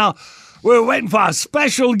right now, we're waiting for our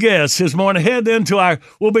special guest this morning.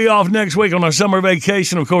 We'll be off next week on our summer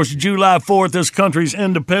vacation. Of course, July 4th, this country's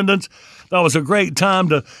independence. That was a great time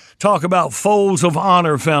to talk about Folds of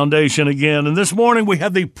Honor Foundation again. And this morning we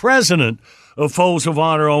have the president of Folds of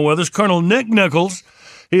Honor on with us. Colonel Nick Nichols.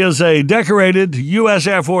 He is a decorated U.S.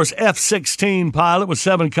 Air Force F-16 pilot with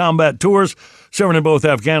 7 combat tours, serving in both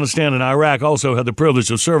Afghanistan and Iraq. Also had the privilege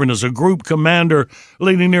of serving as a group commander,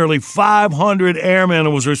 leading nearly 500 airmen,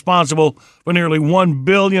 and was responsible for nearly $1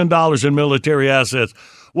 billion in military assets.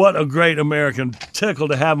 What a great American. Tickle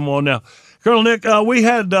to have him on now. Colonel Nick, we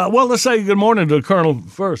had, let's say good morning to the Colonel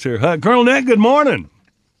first here. Colonel Nick, good morning.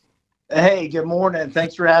 Hey, good morning.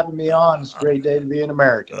 Thanks for having me on. It's a great day to be in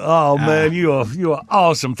America. Oh, man, you are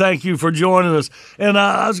awesome. Thank you for joining us. And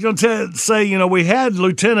I was going to say, we had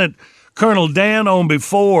Lieutenant Colonel Dan on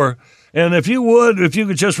before, and if you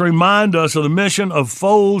could just remind us of the mission of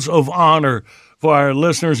Folds of Honor for our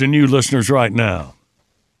listeners and you listeners right now.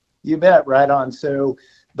 You bet. Right on. So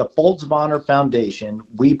the Folds of Honor Foundation,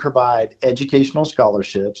 we provide educational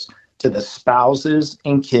scholarships to the spouses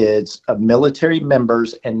and kids of military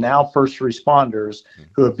members and now first responders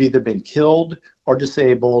who have either been killed or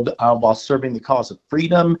disabled while serving the cause of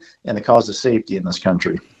freedom and the cause of safety in this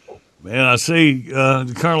country. Man, I see,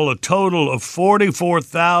 Colonel, a total of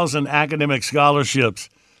 44,000 academic scholarships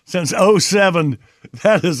since 2007.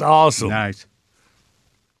 That is awesome. Nice.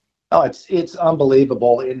 Oh, it's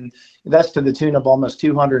unbelievable. And that's to the tune of almost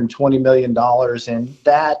 $220 million. And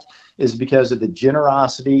that is because of the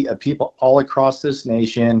generosity of people all across this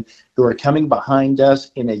nation who are coming behind us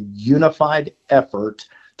in a unified effort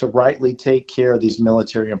to rightly take care of these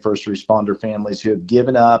military and first responder families who have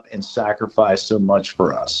given up and sacrificed so much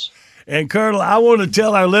for us. And Colonel, I want to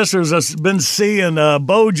tell our listeners I've been seeing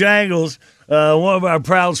Bojangles, one of our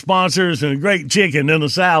proud sponsors and a great chicken in the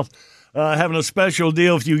South, having a special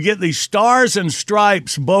deal. If you get the Stars and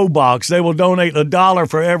Stripes Bow Box, they will donate $1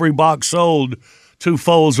 for every box sold to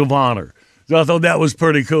Folds of Honor. So I thought that was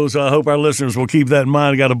pretty cool, so I hope our listeners will keep that in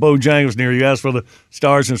mind. I got a Bojangles near you. Ask for the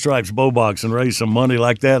Stars and Stripes Bow Box and raise some money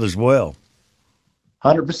like that as well.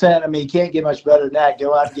 100%. I mean, you can't get much better than that.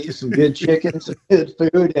 Go out and get you some good chicken, some good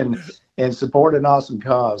food, and support an awesome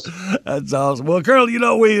cause. That's awesome. Well, Colonel,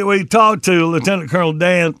 we talked to Lieutenant Colonel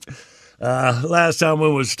Dan last time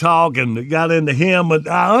we was talking, got into him, but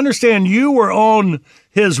I understand you were on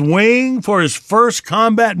his wing for his first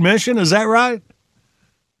combat mission. Is that right?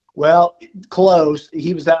 Well, close.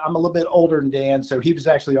 I'm a little bit older than Dan, so he was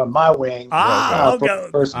actually on my wing. Okay.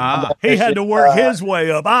 He had to work his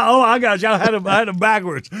way up. I got you. I had him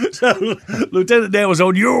backwards. So Lieutenant Dan was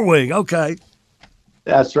on your wing. Okay.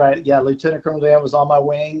 That's right. Yeah, Lieutenant Colonel Dan was on my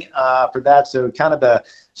wing for that. So kind of a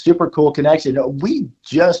super cool connection. We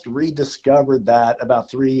just rediscovered that about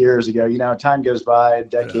 3 years ago. Time goes by, a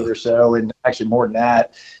decade or so, and actually more than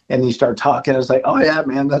that. And you start talking, it's like, oh, yeah,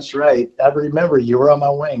 man, that's right. I remember you were on my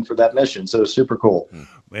wing for that mission. So it's super cool.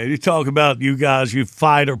 Man, you talk about you guys, you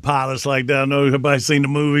fighter pilots like that. I know everybody's seen the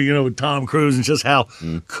movie, with Tom Cruise and just how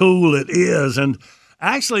cool it is. And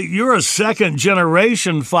actually, you're a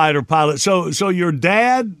second-generation fighter pilot. So your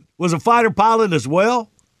dad was a fighter pilot as well?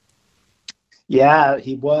 Yeah,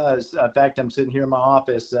 he was. In fact, I'm sitting here in my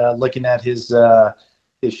office looking at his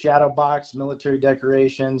shadow box, military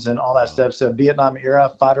decorations, and all that stuff. So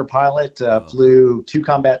Vietnam-era fighter pilot, flew 2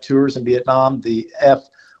 combat tours in Vietnam, the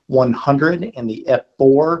F-100 and the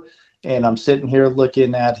F-4. And I'm sitting here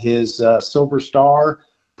looking at his Silver Star,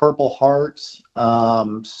 Purple Hearts,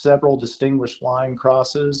 several distinguished flying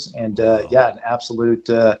crosses, and an absolute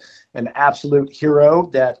hero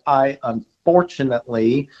that I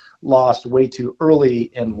unfortunately lost way too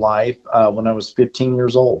early in life when I was 15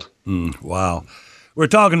 years old. Wow. We're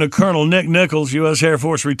talking to Colonel Nick Nichols, U.S. Air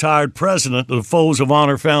Force retired president of the Folds of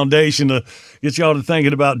Honor Foundation, to get y'all to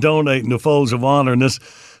thinking about donating to Folds of Honor. And this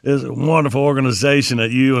is a wonderful organization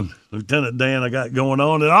that you and Lieutenant Dan have got going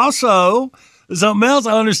on. And also, something else,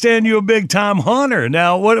 I understand you're a big-time hunter.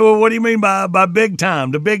 Now, what do you mean by big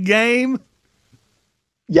time? The big game?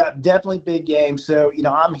 Yeah, definitely big game. So,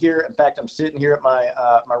 I'm here. In fact, I'm sitting here at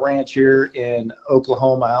my ranch here in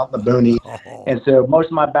Oklahoma out in the boonies. And so most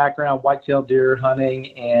of my background, whitetail deer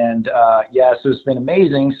hunting. And, so it's been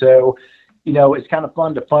amazing. So, it's kind of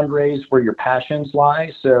fun to fundraise where your passions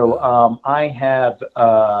lie. So I have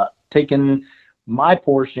taken my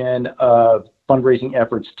portion of fundraising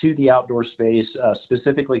efforts to the outdoor space,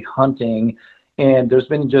 specifically hunting. And there's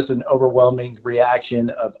been just an overwhelming reaction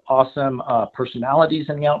of awesome personalities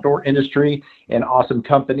in the outdoor industry and awesome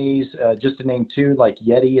companies, just to name 2, like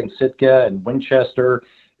Yeti and Sitka and Winchester,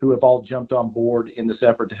 who have all jumped on board in this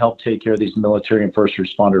effort to help take care of these military and first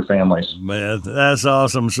responder families. Man, that's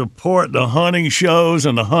awesome. Support the hunting shows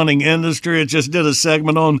and the hunting industry. It just did a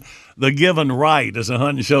segment on the Given Right as a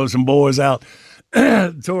hunting show. Some boys out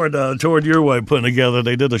toward your way putting together.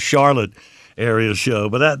 They did a Charlotte area show,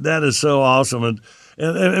 but that is so awesome. And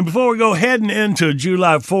And before we go heading into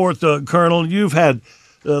July 4th, Colonel, you've had,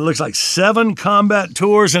 looks like 7 combat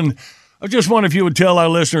tours, and I just wonder if you would tell our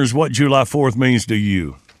listeners what July 4th means to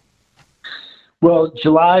you. Well,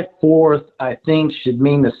 July 4th, I think, should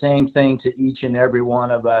mean the same thing to each and every one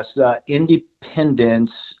of us. Independence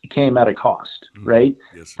came at a cost, right?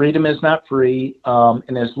 Yes. Freedom is not free.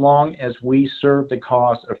 And as long as we serve the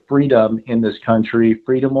cause of freedom in this country,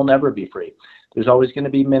 freedom will never be free. There's always going to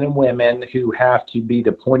be men and women who have to be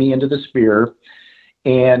the pointy end of the spear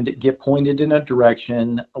and get pointed in a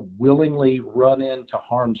direction, willingly run into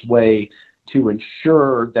harm's way to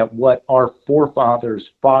ensure that what our forefathers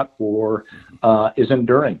fought for is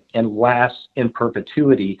enduring and lasts in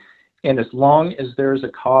perpetuity. And as long as there's a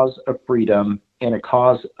cause of freedom and a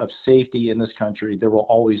cause of safety in this country, there will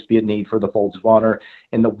always be a need for the folds of honor.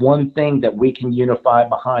 And the one thing that we can unify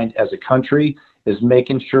behind as a country is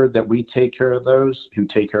making sure that we take care of those who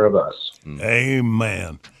take care of us.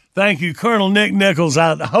 Amen. Thank you, Colonel Nick Nichols.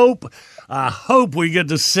 I hope we get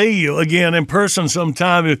to see you again in person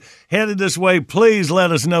sometime. If you're headed this way, please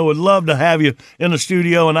let us know. We'd love to have you in the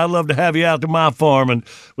studio, and I'd love to have you out to my farm. And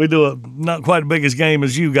we do not quite the biggest game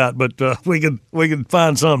as you got, but we could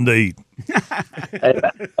find something to eat.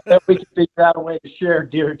 We can figure out a way to share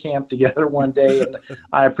deer camp together one day, and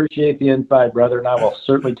I appreciate the invite, brother, and I will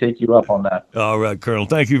certainly take you up on that. All right, Colonel.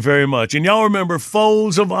 Thank you very much. And y'all remember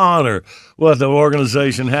Folds of Honor. What the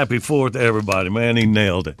organization. Happy 4th to everybody. Man, he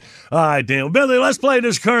nailed it. All right, Dan. Billy, let's play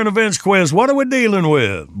this current events quiz. What are we dealing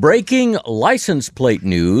with? Breaking license plate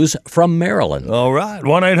news from Maryland. All right.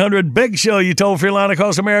 1-800-BIG-SHOW. You told free line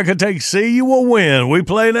across America. Take C, you will win. We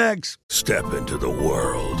play next. Step into the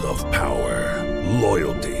world of power,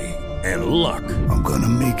 loyalty, and luck. I'm going to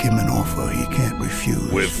make him an offer he can't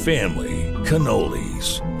refuse. With family,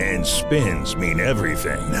 cannolis, and spins mean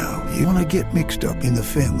everything. Now, you want to get mixed up in the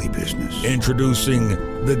family business. Introducing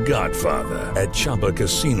The Godfather at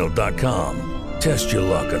ChumbaCasino.com. Test your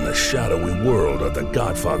luck in the shadowy world of The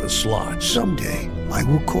Godfather slot. Someday, I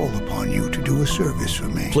will call upon you to do a service for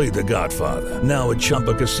me. Play The Godfather now at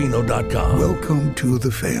ChumbaCasino.com. Welcome to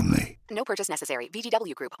the family. No purchase necessary.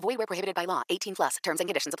 VGW Group. Void where prohibited by law. 18+. Terms and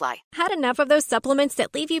conditions apply. Had enough of those supplements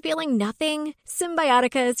that leave you feeling nothing?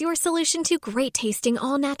 Symbiotica is your solution to great-tasting,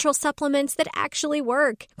 all-natural supplements that actually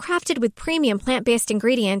work. Crafted with premium plant-based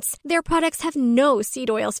ingredients, their products have no seed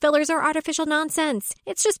oils, fillers, or artificial nonsense.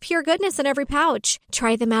 It's just pure goodness in every pouch.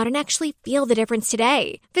 Try them out and actually feel the difference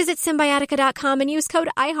today. Visit Symbiotica.com and use code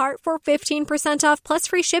IHEART for 15% off plus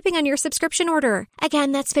free shipping on your subscription order.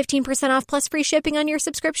 Again, that's 15% off plus free shipping on your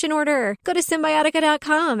subscription order. Go to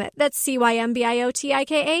Symbiotica.com. That's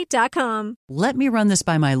CYMBIOTIKA.com. Let me run this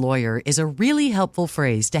by my lawyer is a really helpful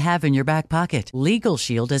phrase to have in your back pocket. Legal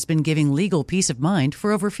Shield has been giving legal peace of mind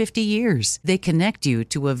for over 50 years. They connect you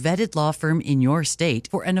to a vetted law firm in your state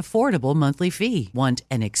for an affordable monthly fee. Want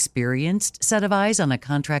an experienced set of eyes on a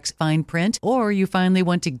contract's fine print? Or you finally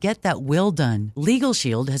want to get that will done? Legal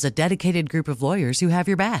Shield has a dedicated group of lawyers who have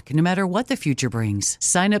your back no matter what the future brings.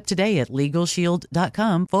 Sign up today at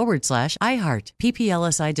LegalShield.com/iHeart.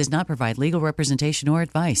 PPLSI does not provide legal representation or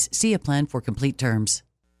advice. See a plan for complete terms.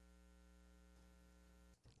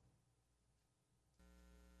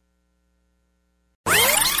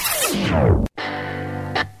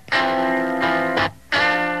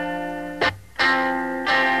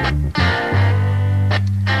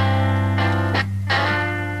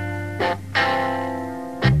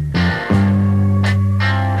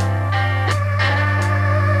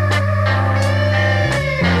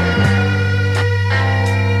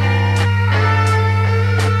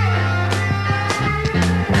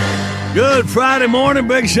 Good Friday morning,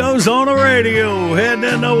 Big Show's on the radio. Heading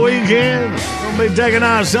in the weekend. Gonna be taking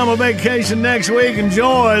our summer vacation next week.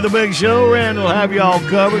 Enjoy the Big Show. Randall will have you all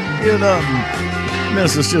covered. Get up and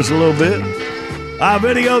miss us just a little bit. Our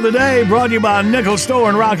video of the day brought to you by Nichols Store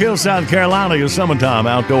in Rock Hill, South Carolina, your summertime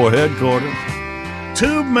outdoor headquarters.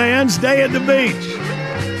 Tube Man's Day at the Beach.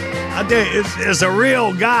 I tell you, it's a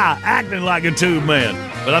real guy acting like a tube man.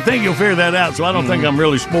 But I think you'll figure that out, so I don't think I'm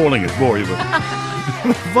really spoiling it for you. But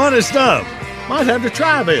funny stuff. Might have to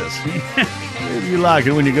try this. If you like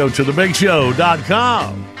it when you go to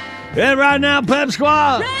thebigshow.com. And right now, Pep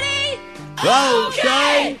Squad. Ready?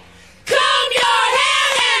 Okay. Comb your hair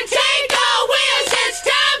and take a whiz. It's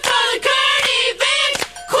time for the current events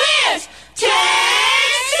quiz.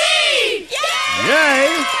 Taxi!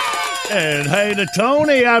 Yay! And hey to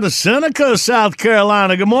Tony out of Seneca, South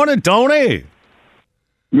Carolina. Good morning, Tony.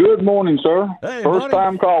 Good morning, sir. Hey, First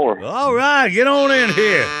time caller. All right, get on in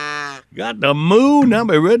here. Got the moo, now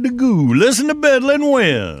be ready to go. Listen to Biddle and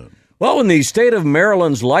win. Well, when the state of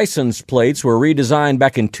Maryland's license plates were redesigned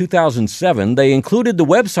back in 2007, they included the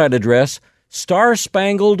website address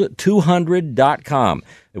starspangled200.com.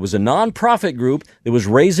 It was a nonprofit group that was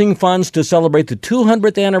raising funds to celebrate the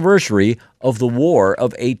 200th anniversary of the War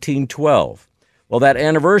of 1812. Well, that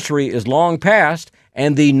anniversary is long past,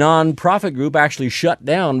 and the nonprofit group actually shut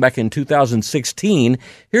down back in 2016.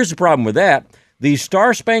 Here's the problem with that. The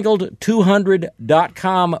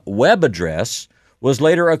starspangled200.com web address was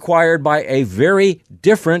later acquired by a very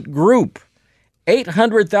different group.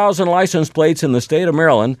 800,000 license plates in the state of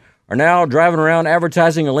Maryland are now driving around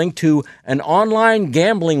advertising a link to an online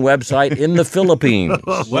gambling website in the Philippines.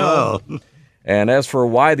 Well, and as for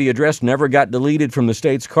why the address never got deleted from the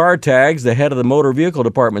state's car tags, the head of the motor vehicle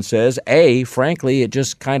department says, A, frankly, it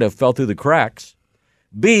just kind of fell through the cracks.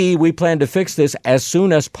 B, we plan to fix this as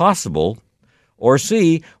soon as possible. Or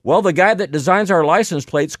C, well, the guy that designs our license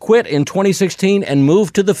plates quit in 2016 and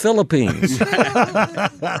moved to the Philippines.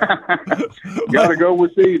 Gotta go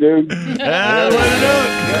with C, dude.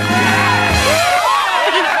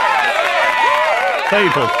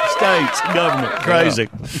 People, states, government, crazy.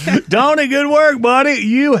 Tony, good work, buddy.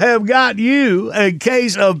 You have got you a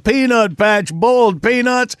case of Peanut Patch boiled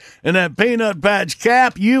peanuts and that Peanut Patch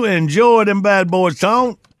cap. You enjoy them bad boys,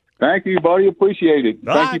 Tone. Thank you, buddy. Appreciate it.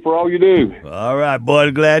 Thank you for all you do. All right,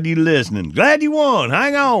 buddy. Glad you're listening. Glad you won.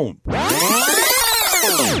 Hang on.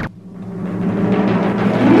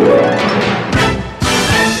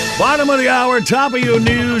 Bottom of the hour, top of your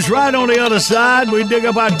news. Right on the other side, we dig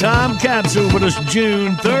up our time capsule for this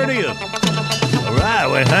June 30th. All right,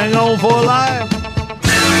 we hang on for a live.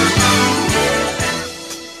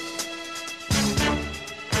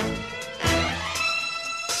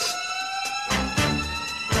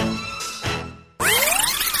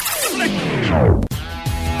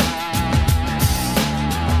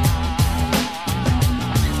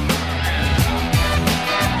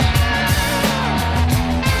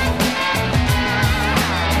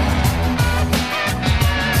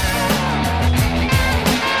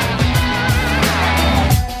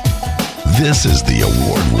 This is the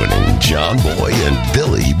award-winning John Boy and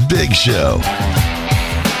Billy Big Show.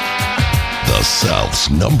 The South's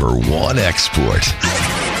 #1 export.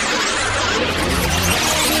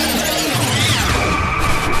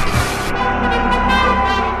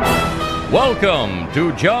 Welcome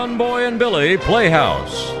to John Boy and Billy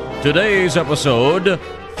Playhouse. Today's episode,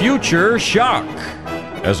 Future Shock.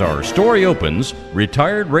 As our story opens,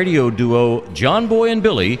 retired radio duo John Boy and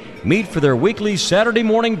Billy meet for their weekly Saturday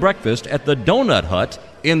morning breakfast at the Donut Hut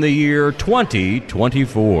in the year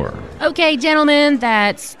 2024. Okay, gentlemen,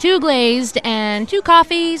 that's 2 glazed and 2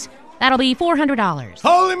 coffees. That'll be $400.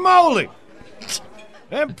 Holy moly!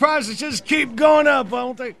 Them prices just keep going up,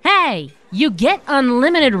 don't they? Hey, you get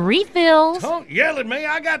unlimited refills. Don't yell at me.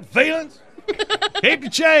 I got feelings. Keep the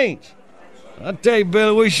change. I tell you,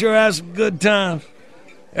 Billy, we sure had some good times.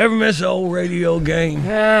 Ever miss an old radio game?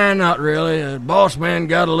 Not really. The boss man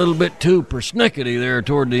got a little bit too persnickety there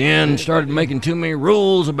toward the end. Started making too many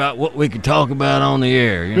rules about what we could talk about on the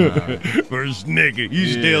air. You know. Persnickety.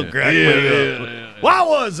 You still crack me up. Why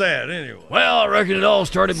was that, anyway? Well, I reckon it all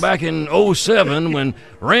started back in 2007 when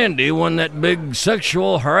Randy won that big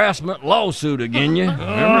sexual harassment lawsuit again you. Remember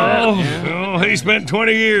that? Oh, he spent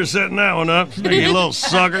 20 years setting that one up. You little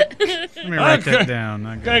sucker. Let me write that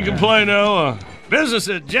down. Can't complain, though. Business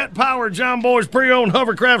at Jet Power John Boy's pre-owned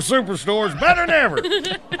hovercraft superstore is better than ever.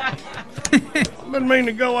 I've been meaning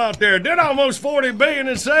to go out there. Did almost $40 billion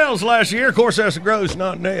in sales last year. Of course, that's the gross,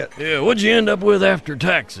 not net. Yeah, what'd you end up with after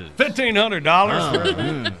taxes?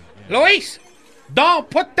 $1,500. Luis, don't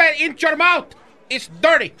put that in your mouth. It's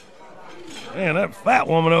dirty. Man, that fat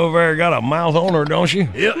woman over there got a mouth on her, don't she?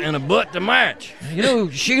 Yeah, and a butt to match. You know,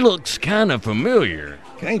 she looks kind of familiar.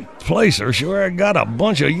 Can't place her. Sure, I got a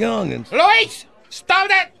bunch of youngins. Luis, stop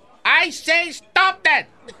that. I say stop that.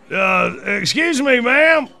 Excuse me,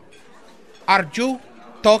 ma'am. Are you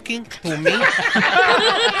talking to me?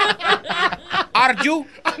 Are you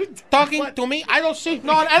talking to me? I don't see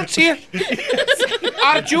no one else here.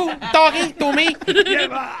 Are you talking to me? Yeah,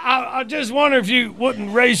 I just wonder if you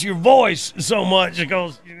wouldn't raise your voice so much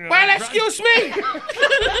because, you know... Well, excuse me.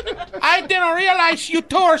 I didn't realize you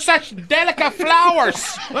two are such delicate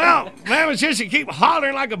flowers. Well, ma'am, it's just you keep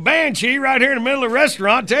hollering like a banshee right here in the middle of the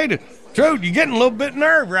restaurant. Tell you the truth, you're getting a little bit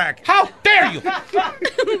nerve-wracking. How dare you?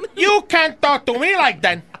 You can't talk to me like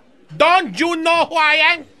that. Don't you know who I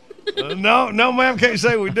am? No, ma'am, can't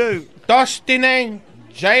say we do. Does the name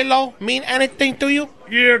J-Lo mean anything to you?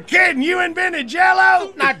 You're kidding. You invented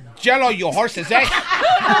Jell-O? Not Jell-O, you horse's egg.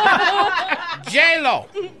 J-Lo.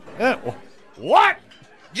 What?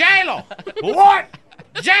 J-Lo. What?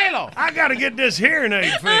 J-Lo. I got to get this hearing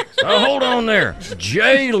aid fixed. Hold on there.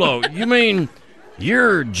 J-Lo. You mean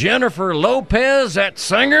you're Jennifer Lopez, that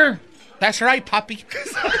singer? That's right, Poppy.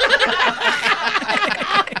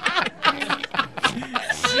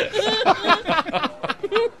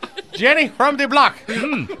 Jenny from the block.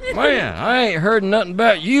 Man, I ain't heard nothing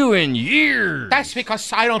about you in years. That's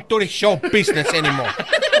because I don't do the show business anymore.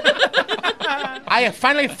 I have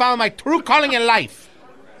finally found my true calling in life.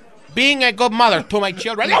 Being a good mother to my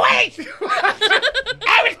children. Louise!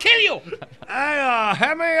 I will kill you! Hey,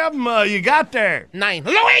 how many of them you got there? 9.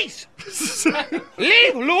 Louise!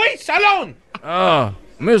 Leave Louise alone!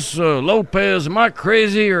 Miss Lopez, am I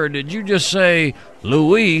crazy, or did you just say,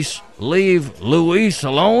 Luis, leave Luis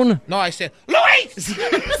alone? No, I said, Louise!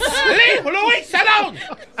 Leave Louise alone!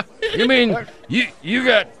 You mean you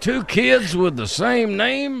got 2 kids with the same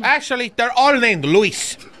name? Actually, they're all named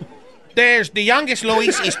Luis. There's the youngest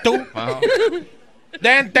Luis is 2. Uh-huh.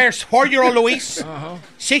 Then there's 4-year-old Luis,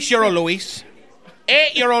 6-year-old Luis,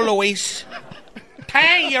 8-year-old Luis,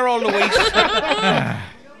 10-year-old Luis.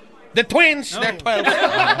 The twins, they're 12.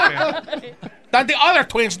 Then the other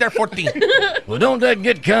twins, they're 14. Well, don't that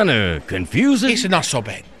get kind of confusing? It's not so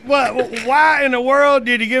bad. Why in the world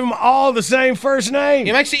did you give them all the same first name?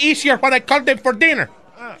 It makes it easier when I call them for dinner.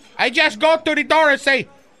 I just go to the door and say,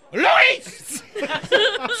 Luis!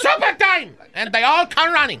 Supper time! And they all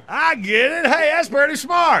come running. I get it. Hey, that's pretty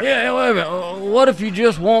smart. Yeah, wait a minute. What if you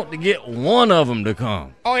just want to get one of them to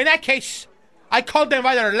come? Oh, in that case, I call them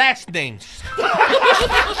by their last names.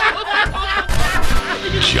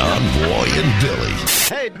 John Boy and Billy.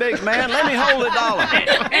 Hey, big man, let me hold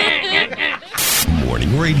 $1.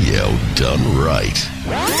 Morning radio done right.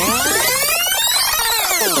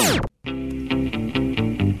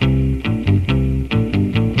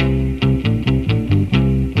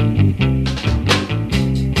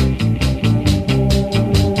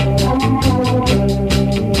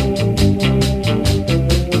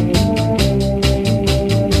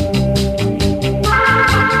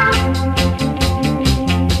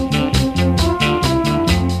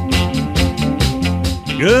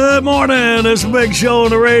 Good morning. It's a big show on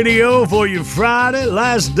the radio for you Friday,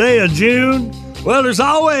 last day of June. Well, there's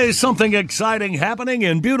always something exciting happening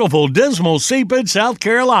in beautiful Dismal Seepage, South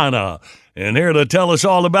Carolina. And here to tell us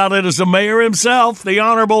all about it is the mayor himself, the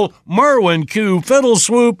Honorable Merwin Q.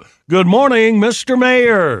 Fiddleswoop. Good morning, Mr.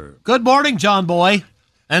 Mayor. Good morning, John Boy.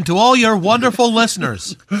 And to all your wonderful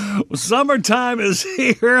listeners. Well, summertime is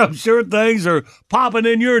here. I'm sure things are popping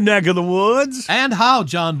in your neck of the woods. And how,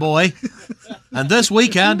 John Boy? And this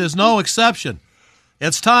weekend is no exception.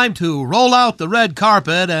 It's time to roll out the red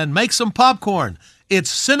carpet and make some popcorn.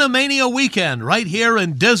 It's Cinemania weekend right here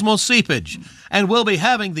in Dismal Seepage. And we'll be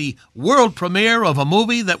having the world premiere of a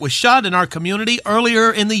movie that was shot in our community earlier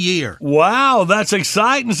in the year. Wow, that's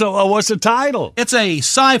exciting. So what's the title? It's a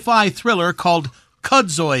sci-fi thriller called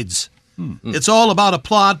Kudzoids. It's all about a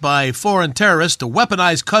plot by foreign terrorists to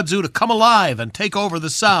weaponize kudzu to come alive and take over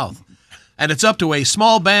the South. And it's up to a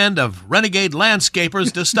small band of renegade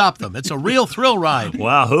landscapers to stop them. It's a real thrill ride.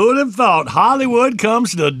 Wow, who'd have thought Hollywood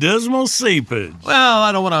comes to Dismal Seepage? Well,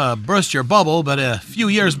 I don't want to burst your bubble, but a few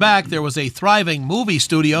years back there was a thriving movie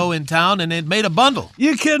studio in town and it made a bundle.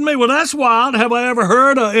 You kidding me? Well, that's wild. Have I ever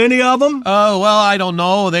heard of any of them? Oh, well, I don't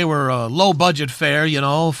know. They were a low-budget fare,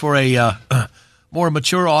 for a more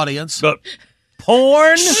mature audience.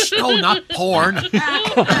 Porn? No, not porn.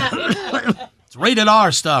 It's rated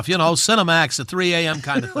R stuff, Cinemax at 3 a.m.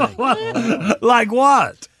 kind of thing. Like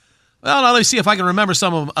what? Well, now let me see if I can remember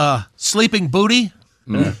some of them. Sleeping Booty.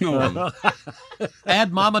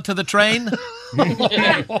 Add Mama to the Train.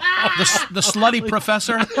 The Slutty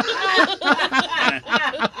Professor.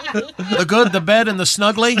 The Good, the Bad, and the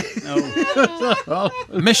Snuggly.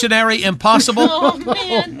 Missionary Impossible. Oh,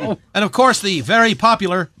 man. And, of course, the very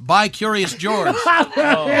popular By Curious George.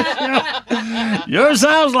 Yours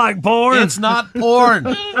sounds like porn. It's not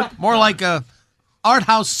porn. More like a art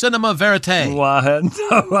house cinema verite. Well, I had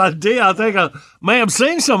no idea. I think I may have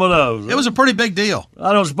seen some of those. It was a pretty big deal.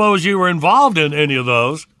 I don't suppose you were involved in any of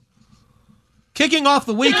those. Kicking off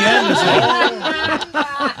the weekend is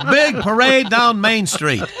a big parade down Main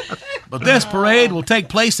Street. But this parade will take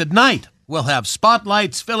place at night. We'll have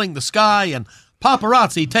spotlights filling the sky and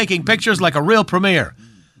paparazzi taking pictures like a real premiere.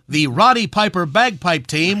 The Roddy Piper Bagpipe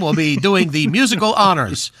Team will be doing the musical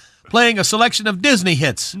honors, playing a selection of Disney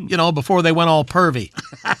hits, before they went all pervy.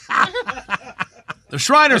 The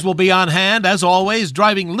Shriners will be on hand, as always,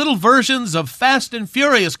 driving little versions of Fast and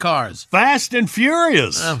Furious cars. Fast and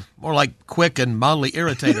Furious? More like quick and mildly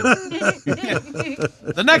irritated.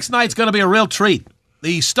 The next night's going to be a real treat.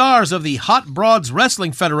 The stars of the Hot Broads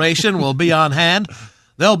Wrestling Federation will be on hand.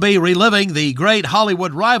 They'll be reliving the great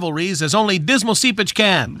Hollywood rivalries as only dismal seepage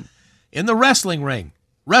can. In the wrestling ring,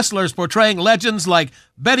 wrestlers portraying legends like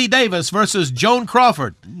Betty Davis versus Joan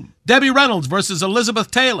Crawford, Debbie Reynolds versus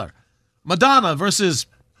Elizabeth Taylor, Madonna versus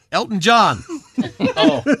Elton John.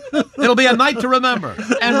 It'll be a night to remember.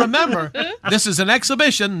 And remember, this is an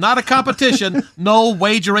exhibition, not a competition. No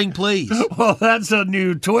wagering, please. Well, that's a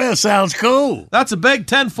new twist. Sounds cool. That's a big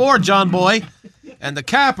 10-4, John Boy. And the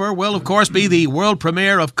capper will, of course, be the world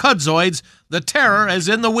premiere of Cudzoids, The Terror is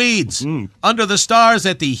in the Weeds, under the stars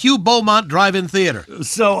at the Hugh Beaumont Drive-In Theater.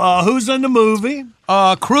 So, who's in the movie?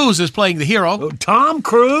 Cruise is playing the hero. Tom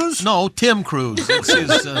Cruise? No, Tim Cruise. It's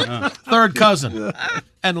his third cousin.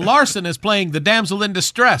 And Larson is playing the damsel in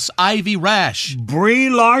distress, Ivy Rash.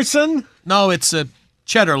 Brie Larson? No, it's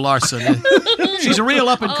Cheddar Larson. She's a real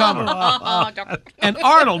up-and-comer. And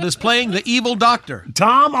Arnold is playing the evil doctor.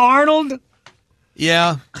 Tom Arnold?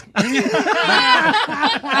 Yeah. But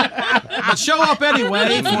show up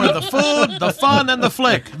anyway for the food, the fun, and the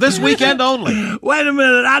flick. This weekend only. Wait a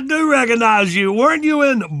minute. I do recognize you. Weren't you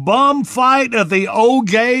in Bum Fight at the Old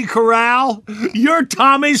Gay Corral? You're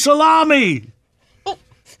Tommy Salami.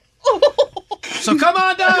 So come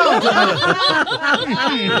on down to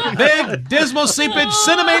the big Dismal Seepage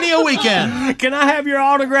Cinemania weekend. Can I have your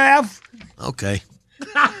autograph? Okay.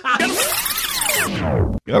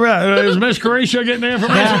 All right, is Miss Carisha getting the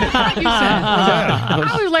information?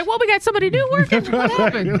 I was like, well, we got somebody new working. What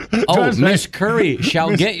happened? Oh, Miss Curry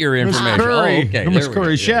shall get your information. Miss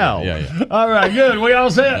Curry shall. Yeah. All right, good. We all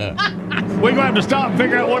set? We're going to have to stop and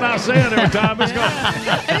figure out what I said every time. Let's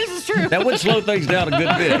go. This is true. That would slow things down a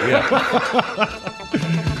good bit, yeah.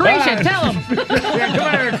 Carisha, tell him. Yeah,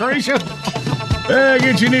 come here, Carisha.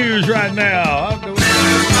 Get your news right now.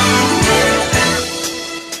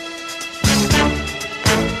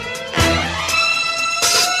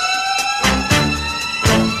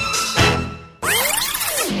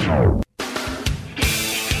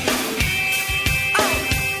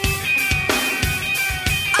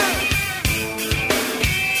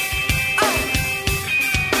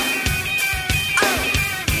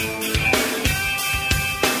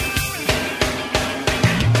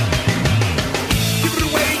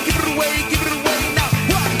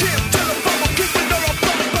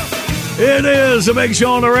 It is a big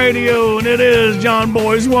show on the radio, and it is John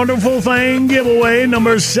Boy's Wonderful Thing giveaway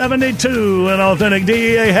number 72. An authentic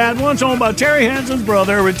DEA hat, once owned by Terry Hansen's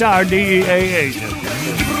brother, retired DEA agent. All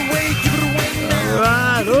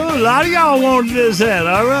right. Ooh, a lot of y'all wanted this hat.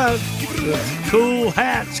 All right. With cool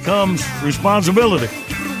hats comes responsibility.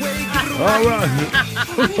 All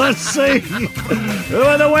right. Let's see who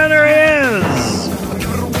the winner is.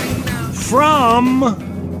 From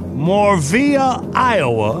Morvia,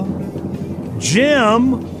 Iowa,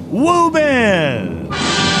 Jim Woobin.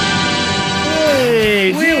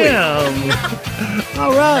 Hey, Jim.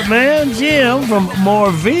 All right, man. Jim from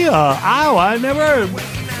Morvia, Iowa. I never heard of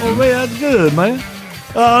Morvia. That's good, man.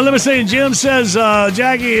 Let me see. Jim says,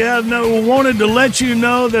 Jackie wanted to let you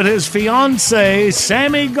know that his fiance,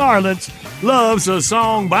 Sammy Garlitz, loves the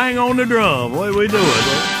song Bang on the Drum. What we do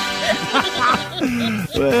it?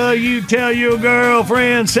 Well, you tell your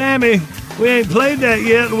girlfriend, Sammy, we ain't played that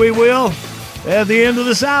yet. We will at the end of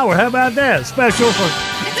this hour. How about that? Special for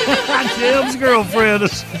Jim's girlfriend.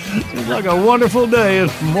 It's like a wonderful day in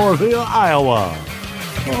Morville, Iowa.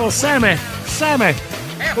 Oh, Sammy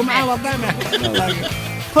from Alabama. I like it.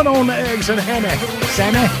 Put on the eggs and hammy.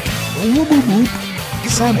 Sammy. Whoop, whoop, whoop.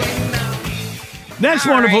 Sammy. Next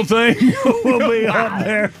wonderful thing will be up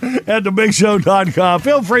there at thebigshow.com.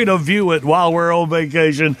 Feel free to view it while we're on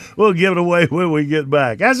vacation. We'll give it away when we get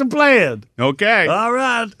back. As a plan. Okay. All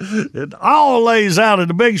right. It all lays out at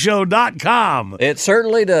thebigshow.com. It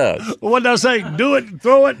certainly does. What did I say? Do it,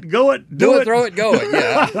 throw it, go it, do it, throw it, go it.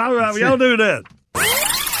 Yeah. All right. Y'all do that.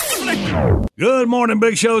 Good morning,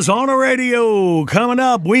 Big Show's on the radio. Coming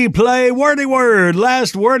up, we play Wordy Word.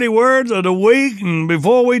 Last Wordy Words of the week. And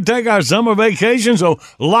before we take our summer vacation, so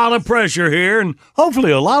a lot of pressure here and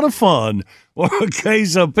hopefully a lot of fun. For a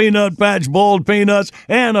case of Peanut Patch boiled peanuts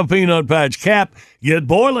and a Peanut Patch cap. Get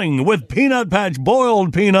boiling with Peanut Patch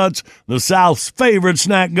boiled peanuts, the South's favorite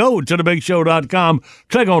snack. Go to thebigshow.com.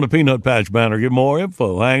 Click on the Peanut Patch banner. Get more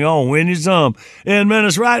info. Hang on, win you some. In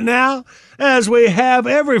minutes right now, as we have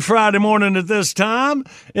every Friday morning at this time,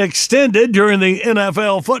 extended during the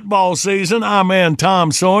NFL football season. I'm in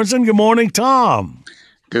Tom Sorensen. Good morning, Tom.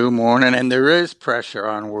 Good morning, and there is pressure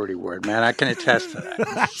on Wordy Word, man. I can attest to that.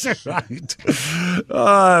 That's right.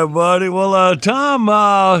 All right, buddy. Well,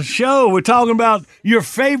 Tom, show, we're talking about your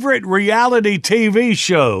favorite reality TV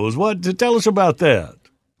shows. Tell us about that.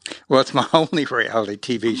 Well, it's my only reality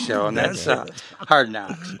TV show, and that's Hard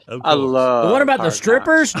Knocks. I But love. what about the Hard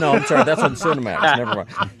strippers? No, I'm sorry. That's on Cinemax. Never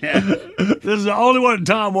mind. This is the only one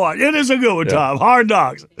Tom watched. It is a good one, Tom. Hard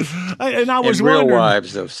Knocks. And I was and Real wondering.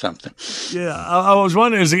 Wives of something. Yeah, I was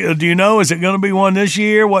wondering. Do you know? Is it going to be one this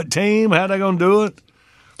year? What team? How they going to do it?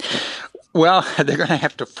 Well, they're going to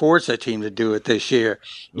have to force a team to do it this year.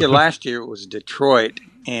 Last year it was Detroit,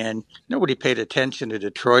 and nobody paid attention to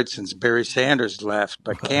Detroit since Barry Sanders left.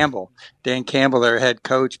 But Dan Campbell, their head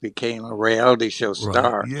coach, became a reality show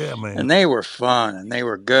star. Right. Yeah, man. And they were fun, and they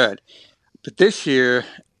were good. But this year,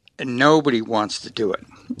 nobody wants to do it.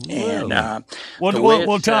 And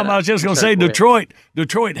well, Tom, I was just going to say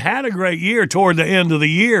Detroit had a great year toward the end of the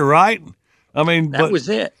year, right? I mean, that was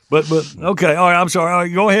it. But okay, all right. I'm sorry. All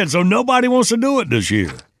right, go ahead. So nobody wants to do it this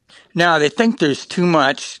year. No, they think there's too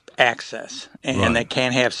much access, and they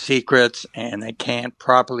can't have secrets, and they can't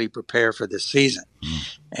properly prepare for the season.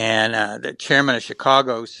 And the chairman of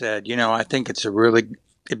Chicago said, I think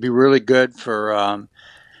it'd be really good for.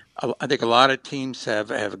 I think a lot of teams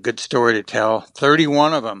have a good story to tell.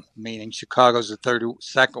 31 of them, meaning Chicago's the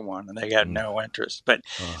 32nd one, and they got no interest. But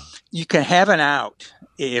you can have an out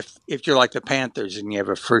if you're like the Panthers and you have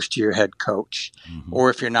a first-year head coach,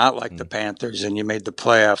 or if you're not like the Panthers and you made the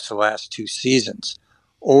playoffs the last 2 seasons,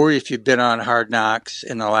 or if you've been on Hard Knocks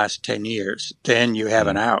in the last 10 years, then you have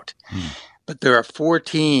an out. But there are 4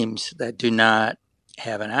 teams that do not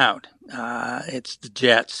have an out. It's the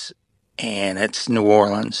Jets, and it's New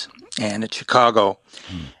Orleans, and it's Chicago,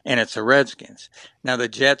 and it's the Redskins. Now, the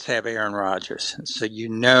Jets have Aaron Rodgers, so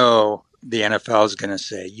the NFL is going to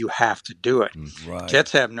say, you have to do it. Right.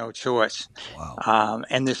 Jets have no choice. Wow.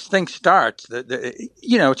 And this thing starts,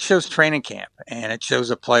 it shows training camp, and it shows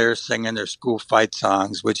the players singing their school fight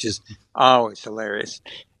songs, which is always hilarious.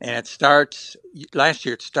 And it starts, last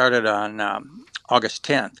year it started on August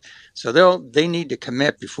 10th. So they need to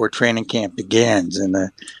commit before training camp begins, and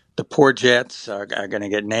the poor Jets are going to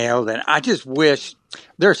get nailed. And I just wish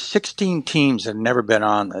there are 16 teams that have never been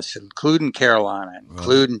on this, including Carolina,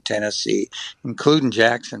 including Tennessee, including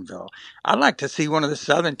Jacksonville. I'd like to see one of the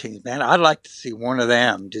Southern teams, man. I'd like to see one of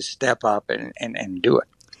them just step up and do it.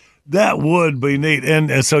 That would be neat.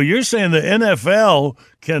 And so you're saying the NFL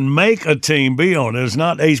can make a team be on it. It's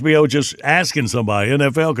not HBO just asking somebody.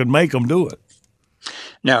 NFL can make them do it.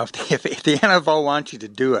 No, if the NFL wants you to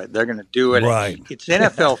do it, they're going to do it. Right. It's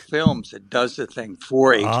NFL Films that does the thing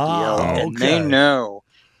for HBO, and they know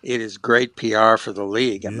it is great PR for the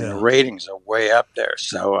league. I mean, the ratings are way up there.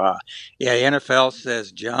 So, the NFL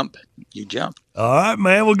says jump, you jump. All right,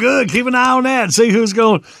 man. Well, good. Keep an eye on that and see who's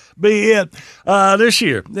going to be it this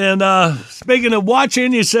year. And speaking of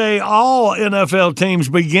watching, you say all NFL teams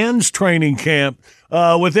begins training camp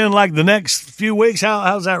within like the next few weeks.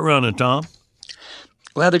 How's that running, Tom?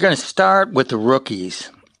 Well, they're going to start with the rookies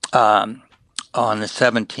on the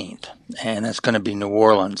 17th, and that's going to be New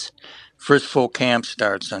Orleans. First full camp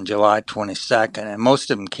starts on July 22nd, and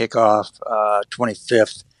most of them kick off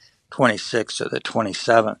 25th, 26th, or the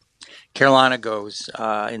 27th. Carolina goes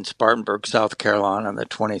in Spartanburg, South Carolina on the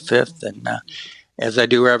 25th, and as I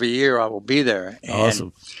do every year, I will be there. And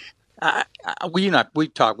awesome. We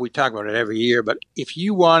talk about it every year, but if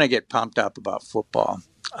you want to get pumped up about football,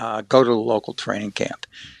 go to the local training camp.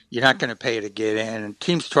 You're not going to pay to get in. And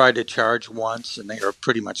teams tried to charge once, and they were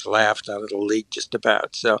pretty much laughed out of the league just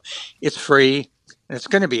about. So it's free, and it's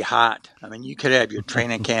going to be hot. I mean, you could have your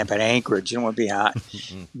training camp at Anchorage, and it would be hot.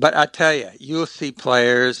 But I tell you, you'll see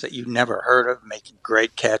players that you've never heard of making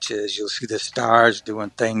great catches. You'll see the stars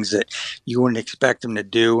doing things that you wouldn't expect them to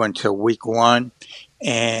do until week 1.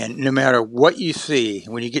 And no matter what you see,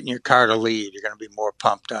 when you get in your car to leave, you're going to be more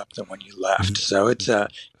pumped up than when you left. So it's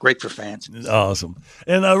great for fans. Awesome.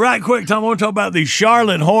 And right quick, Tom, I want to talk about the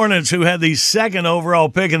Charlotte Hornets, who had the 2nd overall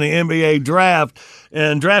pick in the NBA draft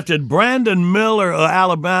and drafted Brandon Miller of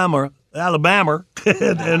Alabama,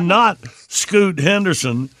 and not Scoot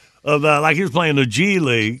Henderson of like he was playing the G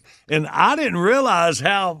League. And I didn't realize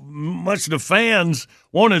how much the fans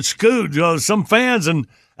wanted Scoot. Some fans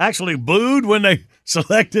actually booed when they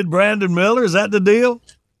selected Brandon Miller. Is that the deal?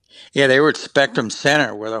 Yeah, they were at Spectrum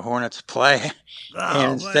Center where the Hornets play.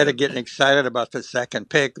 And instead of getting excited about the 2nd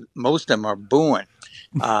pick, most of them are booing.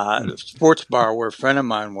 The sports bar where a friend of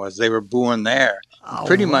mine was, they were booing there.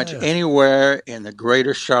 Pretty much anywhere in the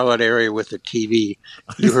greater Charlotte area with a TV,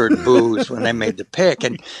 you heard boos when they made the pick.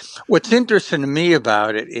 And what's interesting to me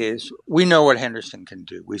about it is we know what Henderson can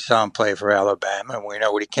do. We saw him play for Alabama, and we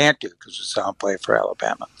know what he can't do because we saw him play for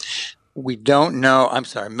Alabama. We don't know. I'm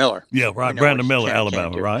sorry, Miller. Yeah, right. Brandon Miller,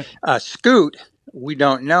 Alabama, right? Scoot, we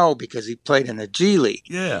don't know because he played in the G League.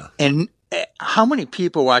 Yeah. And how many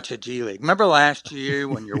people watch a G League? Remember last year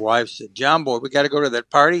when your wife said, John Boy, we got to go to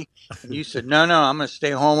that party? And you said, no, I'm going to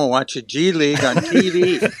stay home and watch a G League on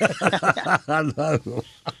TV. I know.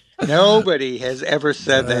 Nobody has ever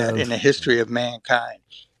said that in the history of mankind.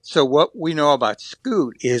 So what we know about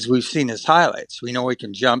Scoot is we've seen his highlights. We know he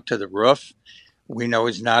can jump to the roof. We know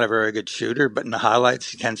he's not a very good shooter, but in the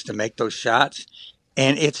highlights, he tends to make those shots.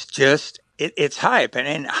 And it's just, it's hype.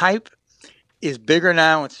 And hype is bigger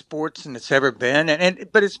now in sports than it's ever been.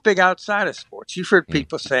 But it's big outside of sports. You've heard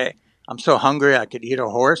people say, I'm so hungry I could eat a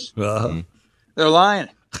horse. Uh-huh. They're lying.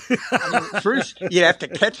 I mean, first, you have to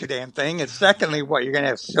catch a damn thing. And secondly, what, you're going to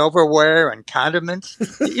have silverware and condiments?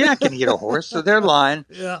 You're not going to eat a horse, so they're lying.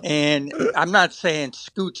 Yeah. And I'm not saying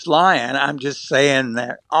Scoot's lying. I'm just saying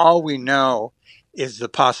that all we know is the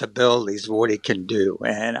possibilities of what he can do.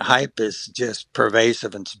 And hype is just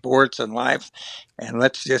pervasive in sports and life. And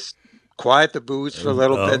let's just quiet the booze for a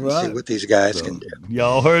little bit and see what these guys can do.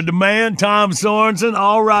 Y'all heard the man, Tom Sorensen.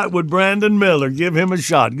 All right with Brandon Miller. Give him a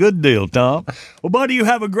shot. Good deal, Tom. Well, buddy, you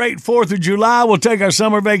have a great 4th of July. We'll take our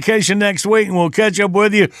summer vacation next week, and we'll catch up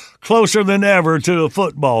with you closer than ever to the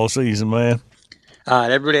football season, man. All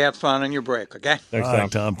right, everybody have fun on your break, okay? Thanks, all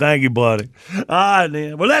right, Tom. Thank you, buddy. All right,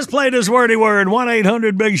 then. Well, let's play this wordy word.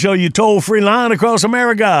 1-800-BIG-SHOW, you toll-free line across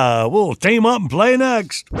America. We'll team up and play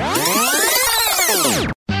next.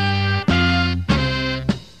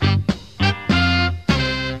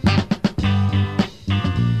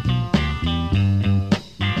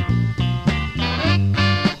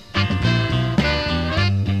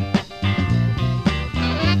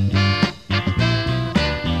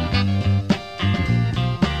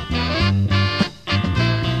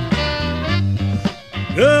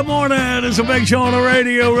 Good morning. It's a Big Show on the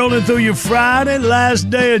radio rolling through your Friday, last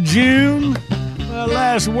day of June.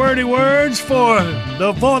 Last wordy words for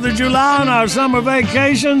the 4th of July on our summer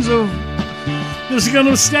vacations. So this is going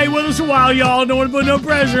to stay with us a while, y'all. Don't want to put no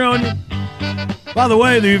pressure on you. By the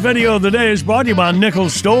way, the video of the day is brought to you by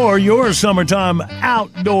Nichols Store. Your summertime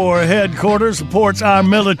outdoor headquarters supports our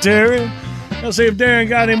military. Let's see if Darren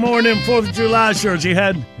got any more of them 4th of July shirts he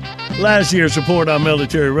had last year. Support our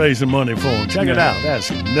military, raising money for them. Check it out.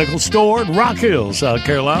 That's Nichols Store in Rock Hill, South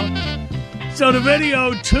Carolina. So the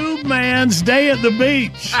video, 2 Man's Day at the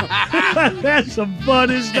Beach. That's some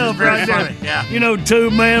funny stuff right there. Yeah. You know,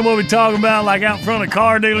 2 Man, what we talking about, like out front of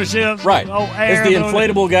car dealerships? Right. Oh, It's the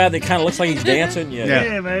inflatable guy that kind of looks like he's dancing.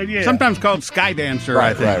 Yeah, man, yeah. Sometimes called Sky Dancer,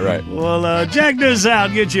 I think. Right. Well, check this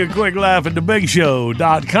out. Get you a quick laugh at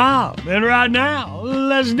thebigshow.com. And right now,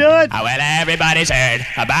 let's do it. Oh, well, everybody's heard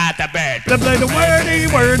about the bird.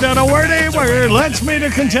 The wordy word. Let's meet the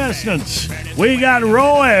contestants. We got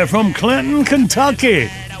Roy from Clinton, Kentucky.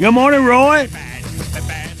 Good morning, Roy.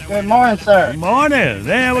 Good morning, sir. Good morning.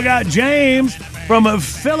 Then we got James from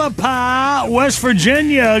Philippi, West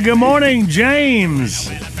Virginia. Good morning, James.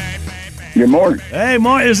 Good morning. Hey,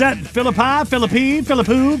 is that Philippi?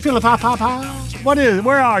 What is it?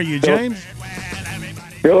 Where are you, James?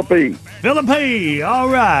 Philippi. All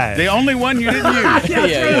right. The only one you didn't use.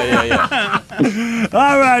 Yeah.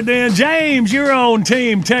 All right, then. James, you're on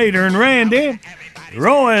Team Tater and Randy.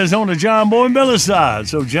 Roy is on the John Boy and Billy side.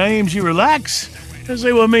 So, James, you relax and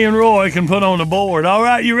see what me and Roy can put on the board. All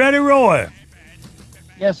right, you ready, Roy?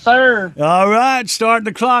 Yes, sir. All right, start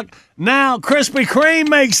the clock. Now, Krispy Kreme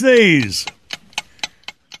makes these.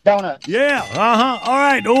 Donuts. Yeah, All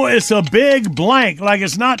right. Oh, it's a big blank. Like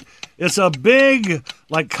it's a big,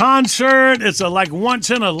 like, concert. It's a, like, once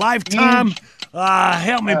in a lifetime.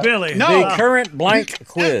 Help me, Billy. No. The current blank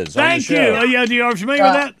quiz. Thank you. Yeah, are you familiar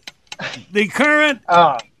with that? The current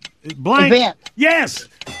blank event. Yes.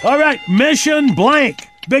 All right. Mission blank.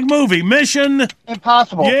 Big movie. Mission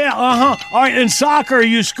Impossible. Yeah. All right. In soccer,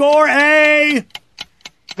 you score a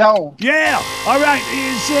goal. Yeah. All right.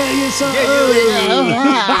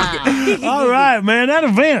 All right, man. That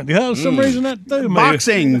event. Some reason that threw me.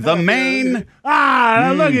 Boxing. The main. Look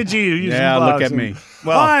at you. Yeah, look at me.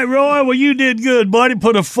 Well, all right, Roy. Well, you did good, buddy.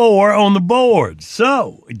 Put a 4 on the board.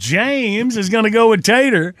 So James is going to go with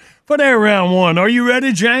Tater for their round 1. Are you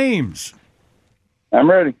ready, James? I'm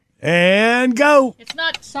ready. And go. It's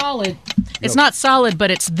not solid. It's not solid, but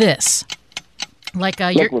it's this. Like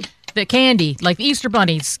the candy, like the Easter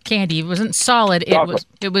Bunny's candy. It wasn't solid.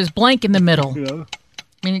 It was blank in the middle. Yeah.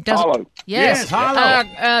 I mean, it doesn't. Hollow. Yes,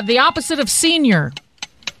 hollow. The opposite of senior.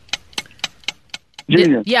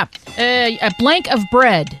 Junior. A blank of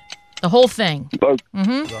bread. The whole thing.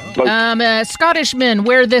 Scottishman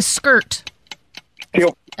wear this skirt.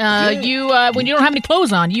 Kill. You when you don't have any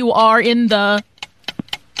clothes on, you are in the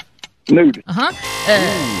Nude. Uh-huh. All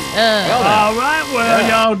right, well,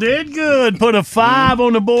 y'all did good. Put a 5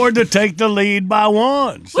 on the board to take the lead by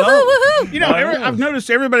 1. So, woohoo! You know, I've noticed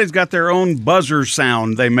everybody's got their own buzzer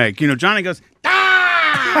sound they make. You know, Johnny goes,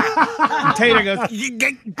 ah! And Tater goes,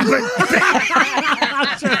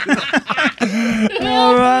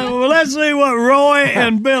 all right, well, let's see what Roy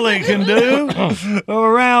and Billy can do.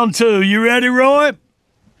 Round 2. You ready, Roy?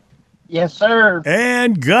 Yes, sir.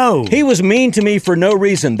 And go. He was mean to me for no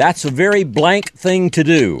reason. That's a very blank thing to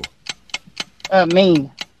do.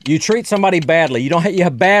 Mean. You treat somebody badly. You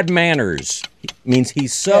have bad manners. It means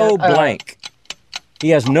he's so blank. He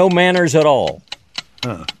has no manners at all.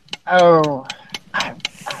 Oh.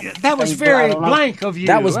 That was very blank of you.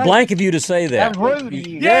 That was blank of you to say that. That was rude of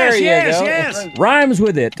you. There you go. Yes. Rhymes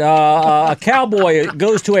with it. A cowboy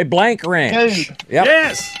goes to a blank ranch. Dude. Yep.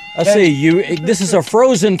 Yes. Let's see. This is a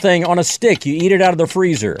frozen thing on a stick. You eat it out of the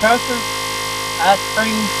freezer. Custard, ice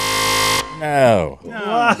cream. No.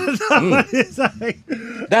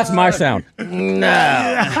 That's my sound. No. All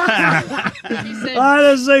right,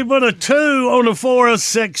 let's see. Put a 2 on the 4 of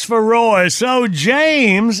 6 for Roy. So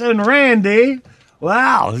James and Randy.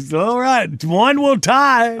 Wow. All right. 1 will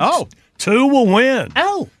tie. Oh. 2 will win.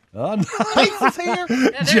 Oh. Pizza's here.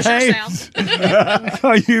 James.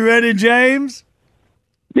 Are you ready, James?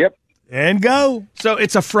 Yep. And go. So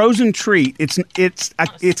it's a frozen treat. It's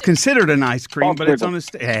considered an ice cream, but it's on a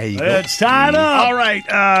stick. Hey, it's tied up. All right.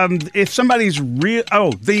 If somebody's real,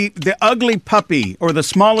 the ugly puppy or the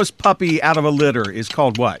smallest puppy out of a litter is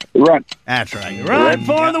called what? Runt. That's right. Runt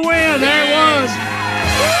for the win. There it was.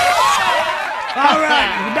 All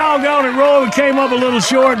right. Doggone it, Roy. We came up a little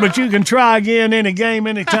short, but you can try again any game,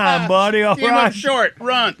 anytime, buddy. All Came right. up short.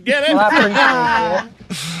 Runt. Get it? Well, I appreciate that.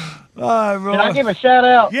 All right, Roy. Can I give a shout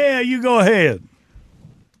out? Yeah, you go ahead.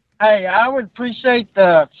 Hey, I would appreciate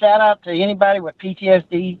the shout out to anybody with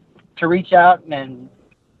PTSD to reach out and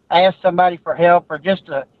ask somebody for help or just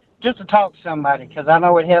to talk to somebody because I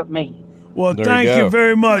know it helped me. Well, There thank you you go.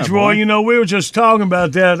 very much, Yeah, Roy. boy. You know, we were just talking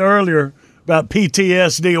about that earlier, about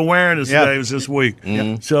PTSD awareness day was this week.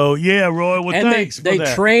 So, yeah, Roy, well, And thanks they for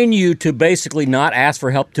that. train you to basically not ask for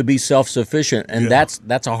help, to be self-sufficient, and that's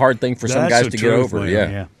a hard thing for some That's guys the to truth, get over.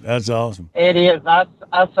 man. Yeah. That's awesome. It is. I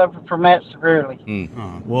suffer from that severely.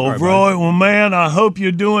 Well, Sorry, Roy, well, man, I hope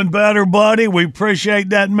you're doing better, buddy. We appreciate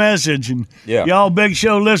that message. And y'all Big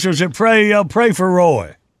Show listeners that pray for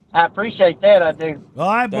Roy. I appreciate that. I do. All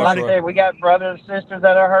right, Like I buddy. said, we got brothers and sisters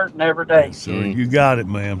that are hurting every day. So you got it,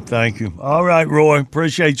 man. Thank you. All right, Roy.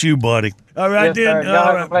 Appreciate you, buddy. All right, Yes, then. sir. Y'all All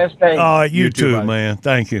have right. a blessed day. All right, you, You too, too, buddy. man.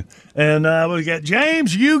 Thank you. And we got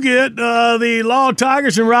James. You get the Law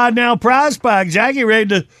Tigers and Ride Now prize pack. Jackie ready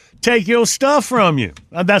to take your stuff from you.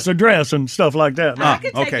 That's a dress and stuff like that.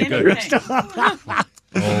 Okay, good.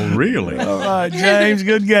 Oh, really? All right, James.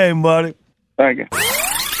 Good game, buddy. Thank you.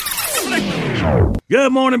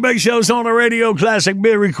 Good morning, Big Show's on the radio. Classic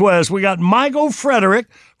beer request. We got Michael Frederick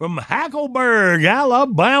from Hackleburg,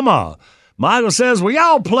 Alabama. Michael says, we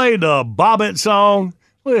all play the Bobbit song.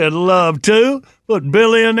 We'd love to. Put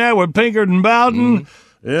Billy in there with Pinkard and Bowden.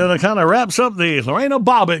 And it kind of wraps up the Lorena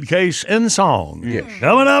Bobbitt case in song.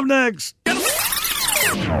 Coming up next.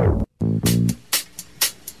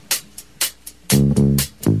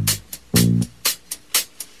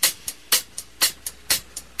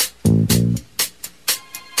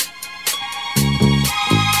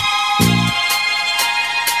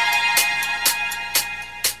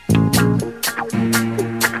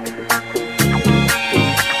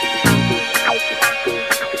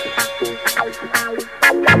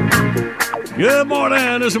 Good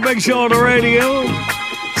morning. It's a Big Show on the radio.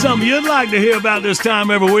 Something you'd like to hear about this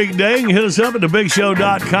time every weekday, you can hit us up at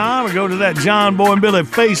thebigshow.com or go to that John Boy and Billy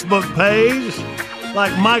Facebook page.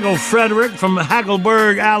 Like Michael Frederick from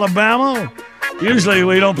Hackleburg, Alabama. Usually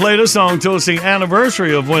we don't play this song until it's the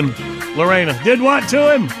anniversary of when Lorena did what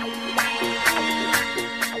to him?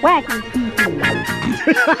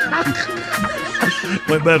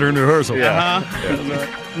 Went better in rehearsal.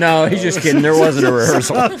 No, he's just kidding. There wasn't a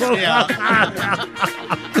rehearsal.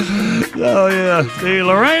 Oh, yeah. The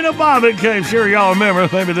Lorena Bobbitt came. Sure, y'all remember.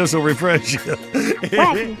 Maybe this will refresh you.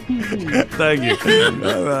 Thank you.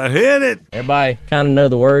 All right, hit it. Everybody kind of know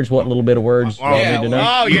the words. What little bit of words y'all need to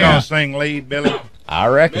know? You gonna sing lead, Billy? I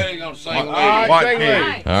reckon. Billy gonna sing lead. What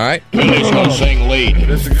key? All right. Billy's gonna sing lead.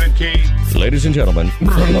 This is a good key. Ladies and gentlemen,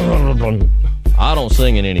 I don't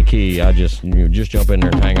sing in any key. I just jump in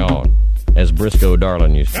there and hang on, as Briscoe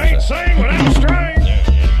Darling used to say. Can't sing without strings.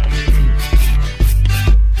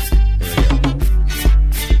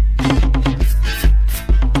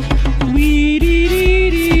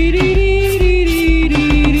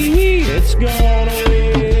 It's gonna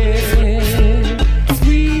win.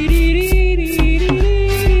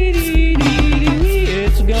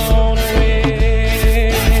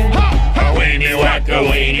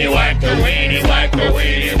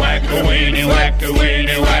 a weenie whack a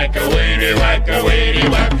weenie whack a weenie whack a weenie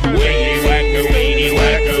whack weenie whack a weenie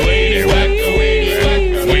whack a weenie whack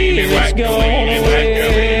a weenie whack a weenie whack a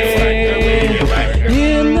weenie whack.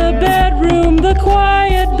 In the bedroom, the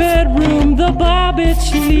quiet bedroom, the bobbit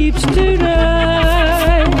sleeps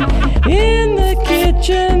tonight. In the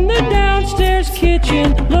kitchen, the downstairs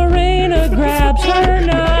kitchen, Lorena grabs her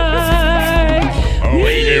knife. A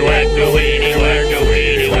weenie whack a weenie whack a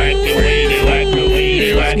weenie whack a weenie whack a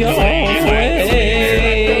weenie whack a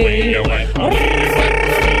weenie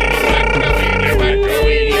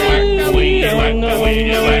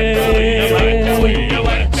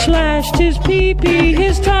whack slashed his pee-pee,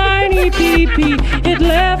 his tiny pee-pee, it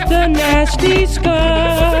left a nasty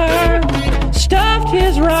scar. Stuffed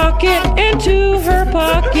his rocket into her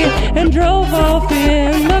pocket and drove off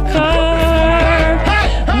in the car.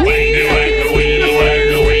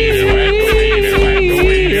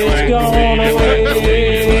 It's gone away.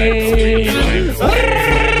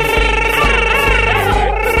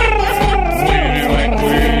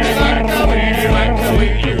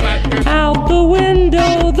 Out the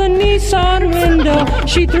window, the Nissan window,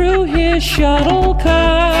 she threw his shuttlecock.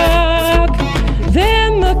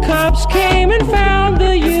 Then the cops came and found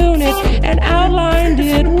the unit and outlined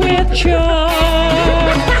it with chalk.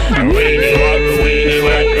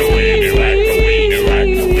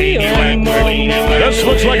 This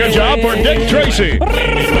looks like a job for Dick Tracy.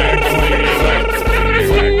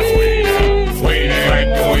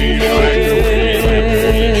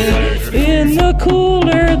 In the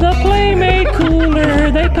cooler, the Playmate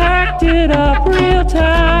cooler, they packed it up real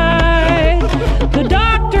tight. The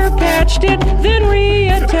doctor patched it, then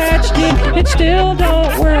reattached it. It still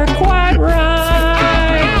don't work quite right.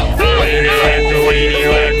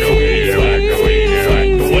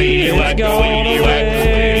 It's gone away.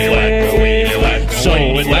 So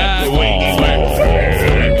it back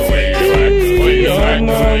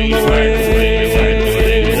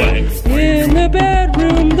in the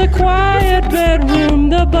bedroom, the quiet bedroom,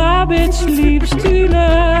 the bobbit sleeps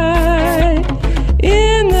tonight.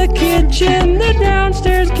 In the kitchen, the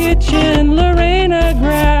downstairs kitchen, Lorena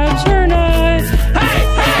grabs her knife.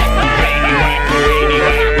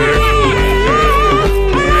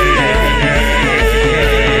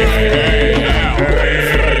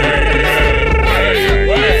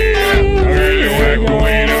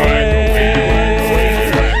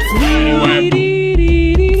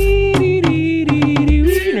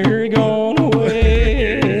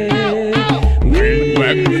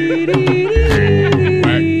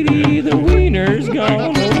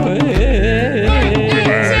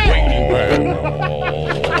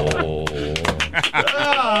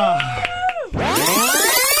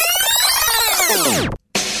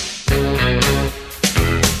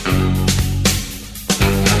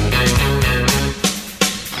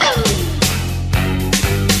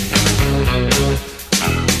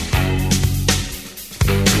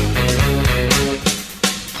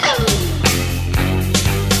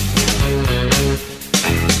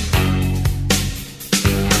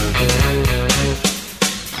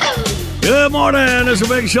 Good morning. It's a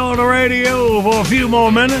big show on the radio for a few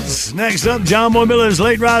more minutes. Next up, John Boy Miller's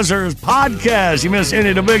Late Risers podcast. You missed any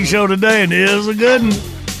of the big show today, and it is a good one.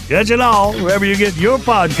 Catch it all wherever you get your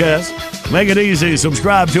podcast. Make it easy.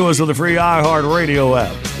 Subscribe to us with the free iHeartRadio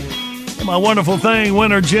app. And my wonderful thing,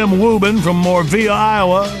 winner Jim Woobin from Morville,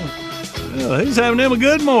 Iowa. He's having him a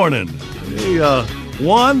good morning. He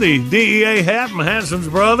won the DEA hat from Hanson's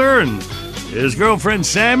brother, and his girlfriend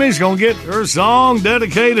Sammy's going to get her song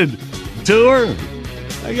dedicated to her.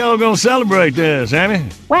 How y'all going to celebrate this, Sammy?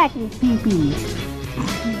 Wacky pee-pee.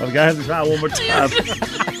 I've got to try one more time.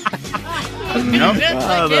 Nope. I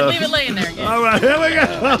can't leave it laying there again. All right, here we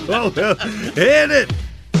go. Hit it.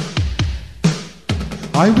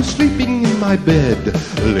 I was sleeping in my bed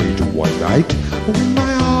late one night when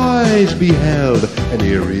my eyes beheld an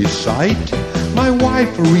eerie sight. My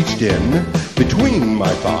wife reached in between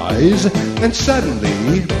my thighs, and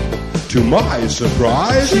suddenly, to my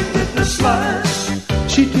surprise, she did the slash.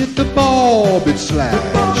 She did the bobbit slash. The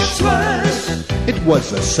bobbit slash. It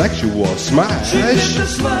was a sexual smash. She did the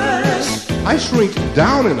slash. I shrinked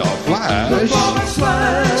down in a flash. The bobbit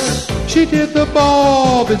slash. She did the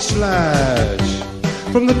bobbit slash.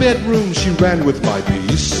 From the bedroom she ran with my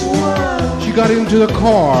piece. Whoa. She got into the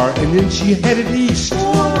car and then she headed east.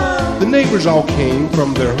 Whoa. The neighbors all came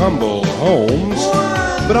from their humble homes.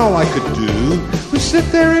 Whoa. But all I could do was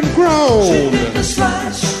sit there and groan. She did the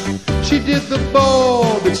slash. She did the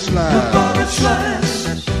bobbit slash. The bobbit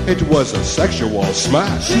slash. It was a sexual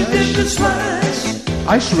smash. She did the slash.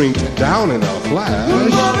 I shrinked down in a flash. The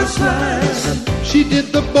bobbit slash. She did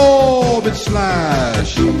the bob and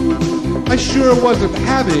slash. I sure wasn't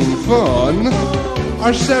having fun.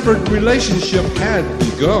 Our severed relationship had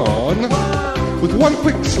begun. With one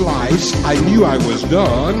quick slice, I knew I was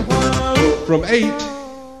done. From 8,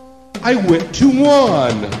 I went to 1.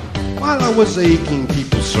 While I was aching,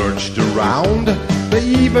 people searched around. They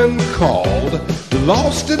even called the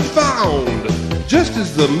lost and found. Just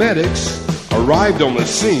as the medics arrived on the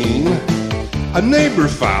scene, a neighbor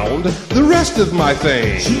found the rest of my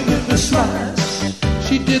thing. She did the slash.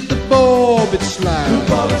 She did the bob and slash. The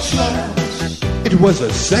bob and slash. It was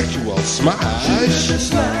a sexual smash. She did the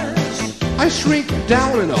slash. I shrink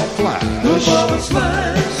down in a flash. The bob and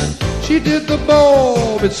slash. She did the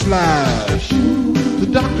bob and slash. The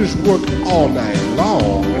doctors worked all night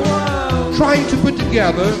long, trying to put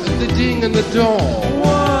together the ding and the dong.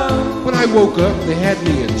 When I woke up, they had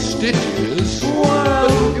me in stitches. But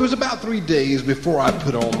it was about 3 days before I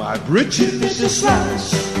put on my britches. She did the slash.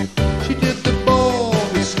 She did the bob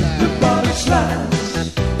and slash. The bob and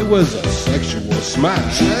slash. It was a sexual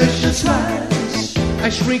smash. She did the slash. I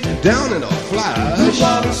shrink down in a flash. The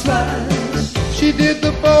bob and slash. She did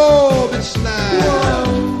the bob and slash.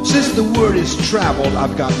 Since the word has traveled,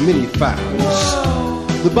 I've got many fans.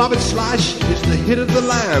 The bob and slash is the hit of the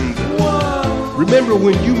land. Remember,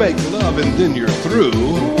 when you make love and then you're through,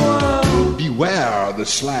 beware, the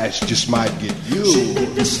slash just might get you. She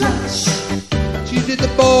did the slash. She did the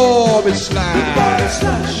bob and slash. The bob and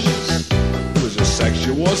slash. It was a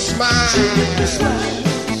sexual smash. She did the slash.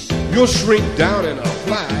 You'll shrink down in a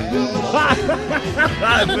flash.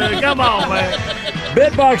 Come on, man.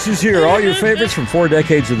 Bedbox is here. All your favorites from 4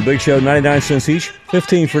 decades of The Big Show, 99 cents each,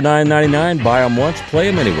 15 for $9.99. Buy them once, play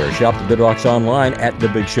them anywhere. Shop the Bedbox online at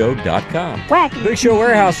thebigshow.com. Big Show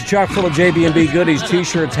Warehouse is chock full of JB&B goodies,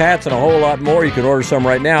 T-shirts, hats, and a whole lot more. You can order some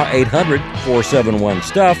right now,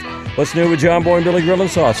 800-471-STUFF. What's new with John Boy and Billy Grill and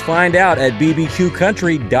Sauce? Find out at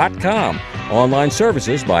bbqcountry.com. Online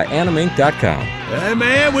services by animink.com. Hey,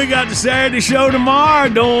 man, we got the Saturday show tomorrow.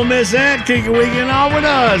 Don't miss that. Kick a weekend off with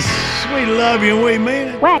us. We love you and we mean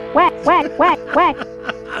it. Whack, whack, whack, whack, whack.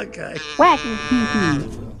 Okay. Whack.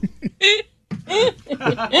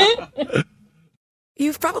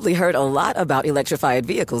 You've probably heard a lot about electrified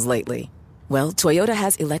vehicles lately. Well, Toyota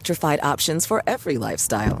has electrified options for every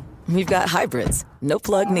lifestyle. We've got hybrids, no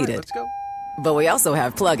plug needed. Let's go. But we also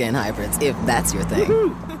have plug-in hybrids, if that's your thing.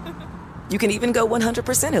 Woo-hoo. You can even go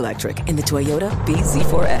 100% electric in the Toyota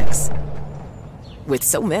bZ4X. With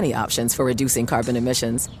so many options for reducing carbon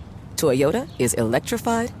emissions, Toyota is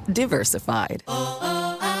electrified, diversified.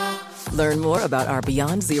 Learn more about our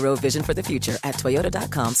Beyond Zero vision for the future at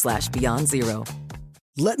toyota.com/beyondzero.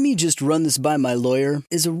 Let me just run this by my lawyer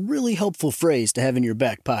is a really helpful phrase to have in your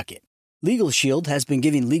back pocket. Legal Shield has been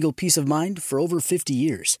giving legal peace of mind for over 50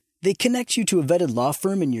 years. They connect you to a vetted law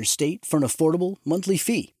firm in your state for an affordable monthly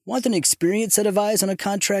fee. Want an experienced set of eyes on a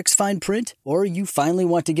contract's fine print? Or you finally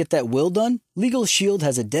want to get that will done? Legal Shield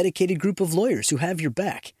has a dedicated group of lawyers who have your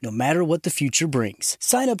back, no matter what the future brings.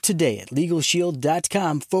 Sign up today at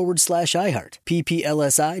LegalShield.com/iHeart.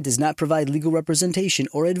 PPLSI does not provide legal representation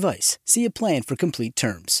or advice. See a plan for complete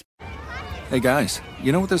terms. Hey guys,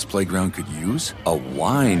 you know what this playground could use? A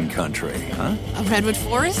wine country, huh? A redwood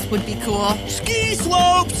forest would be cool. Ski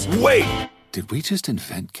slopes! Wait! Did we just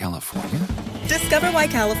invent California? Discover why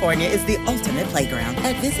California is the ultimate playground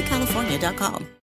at visitcalifornia.com.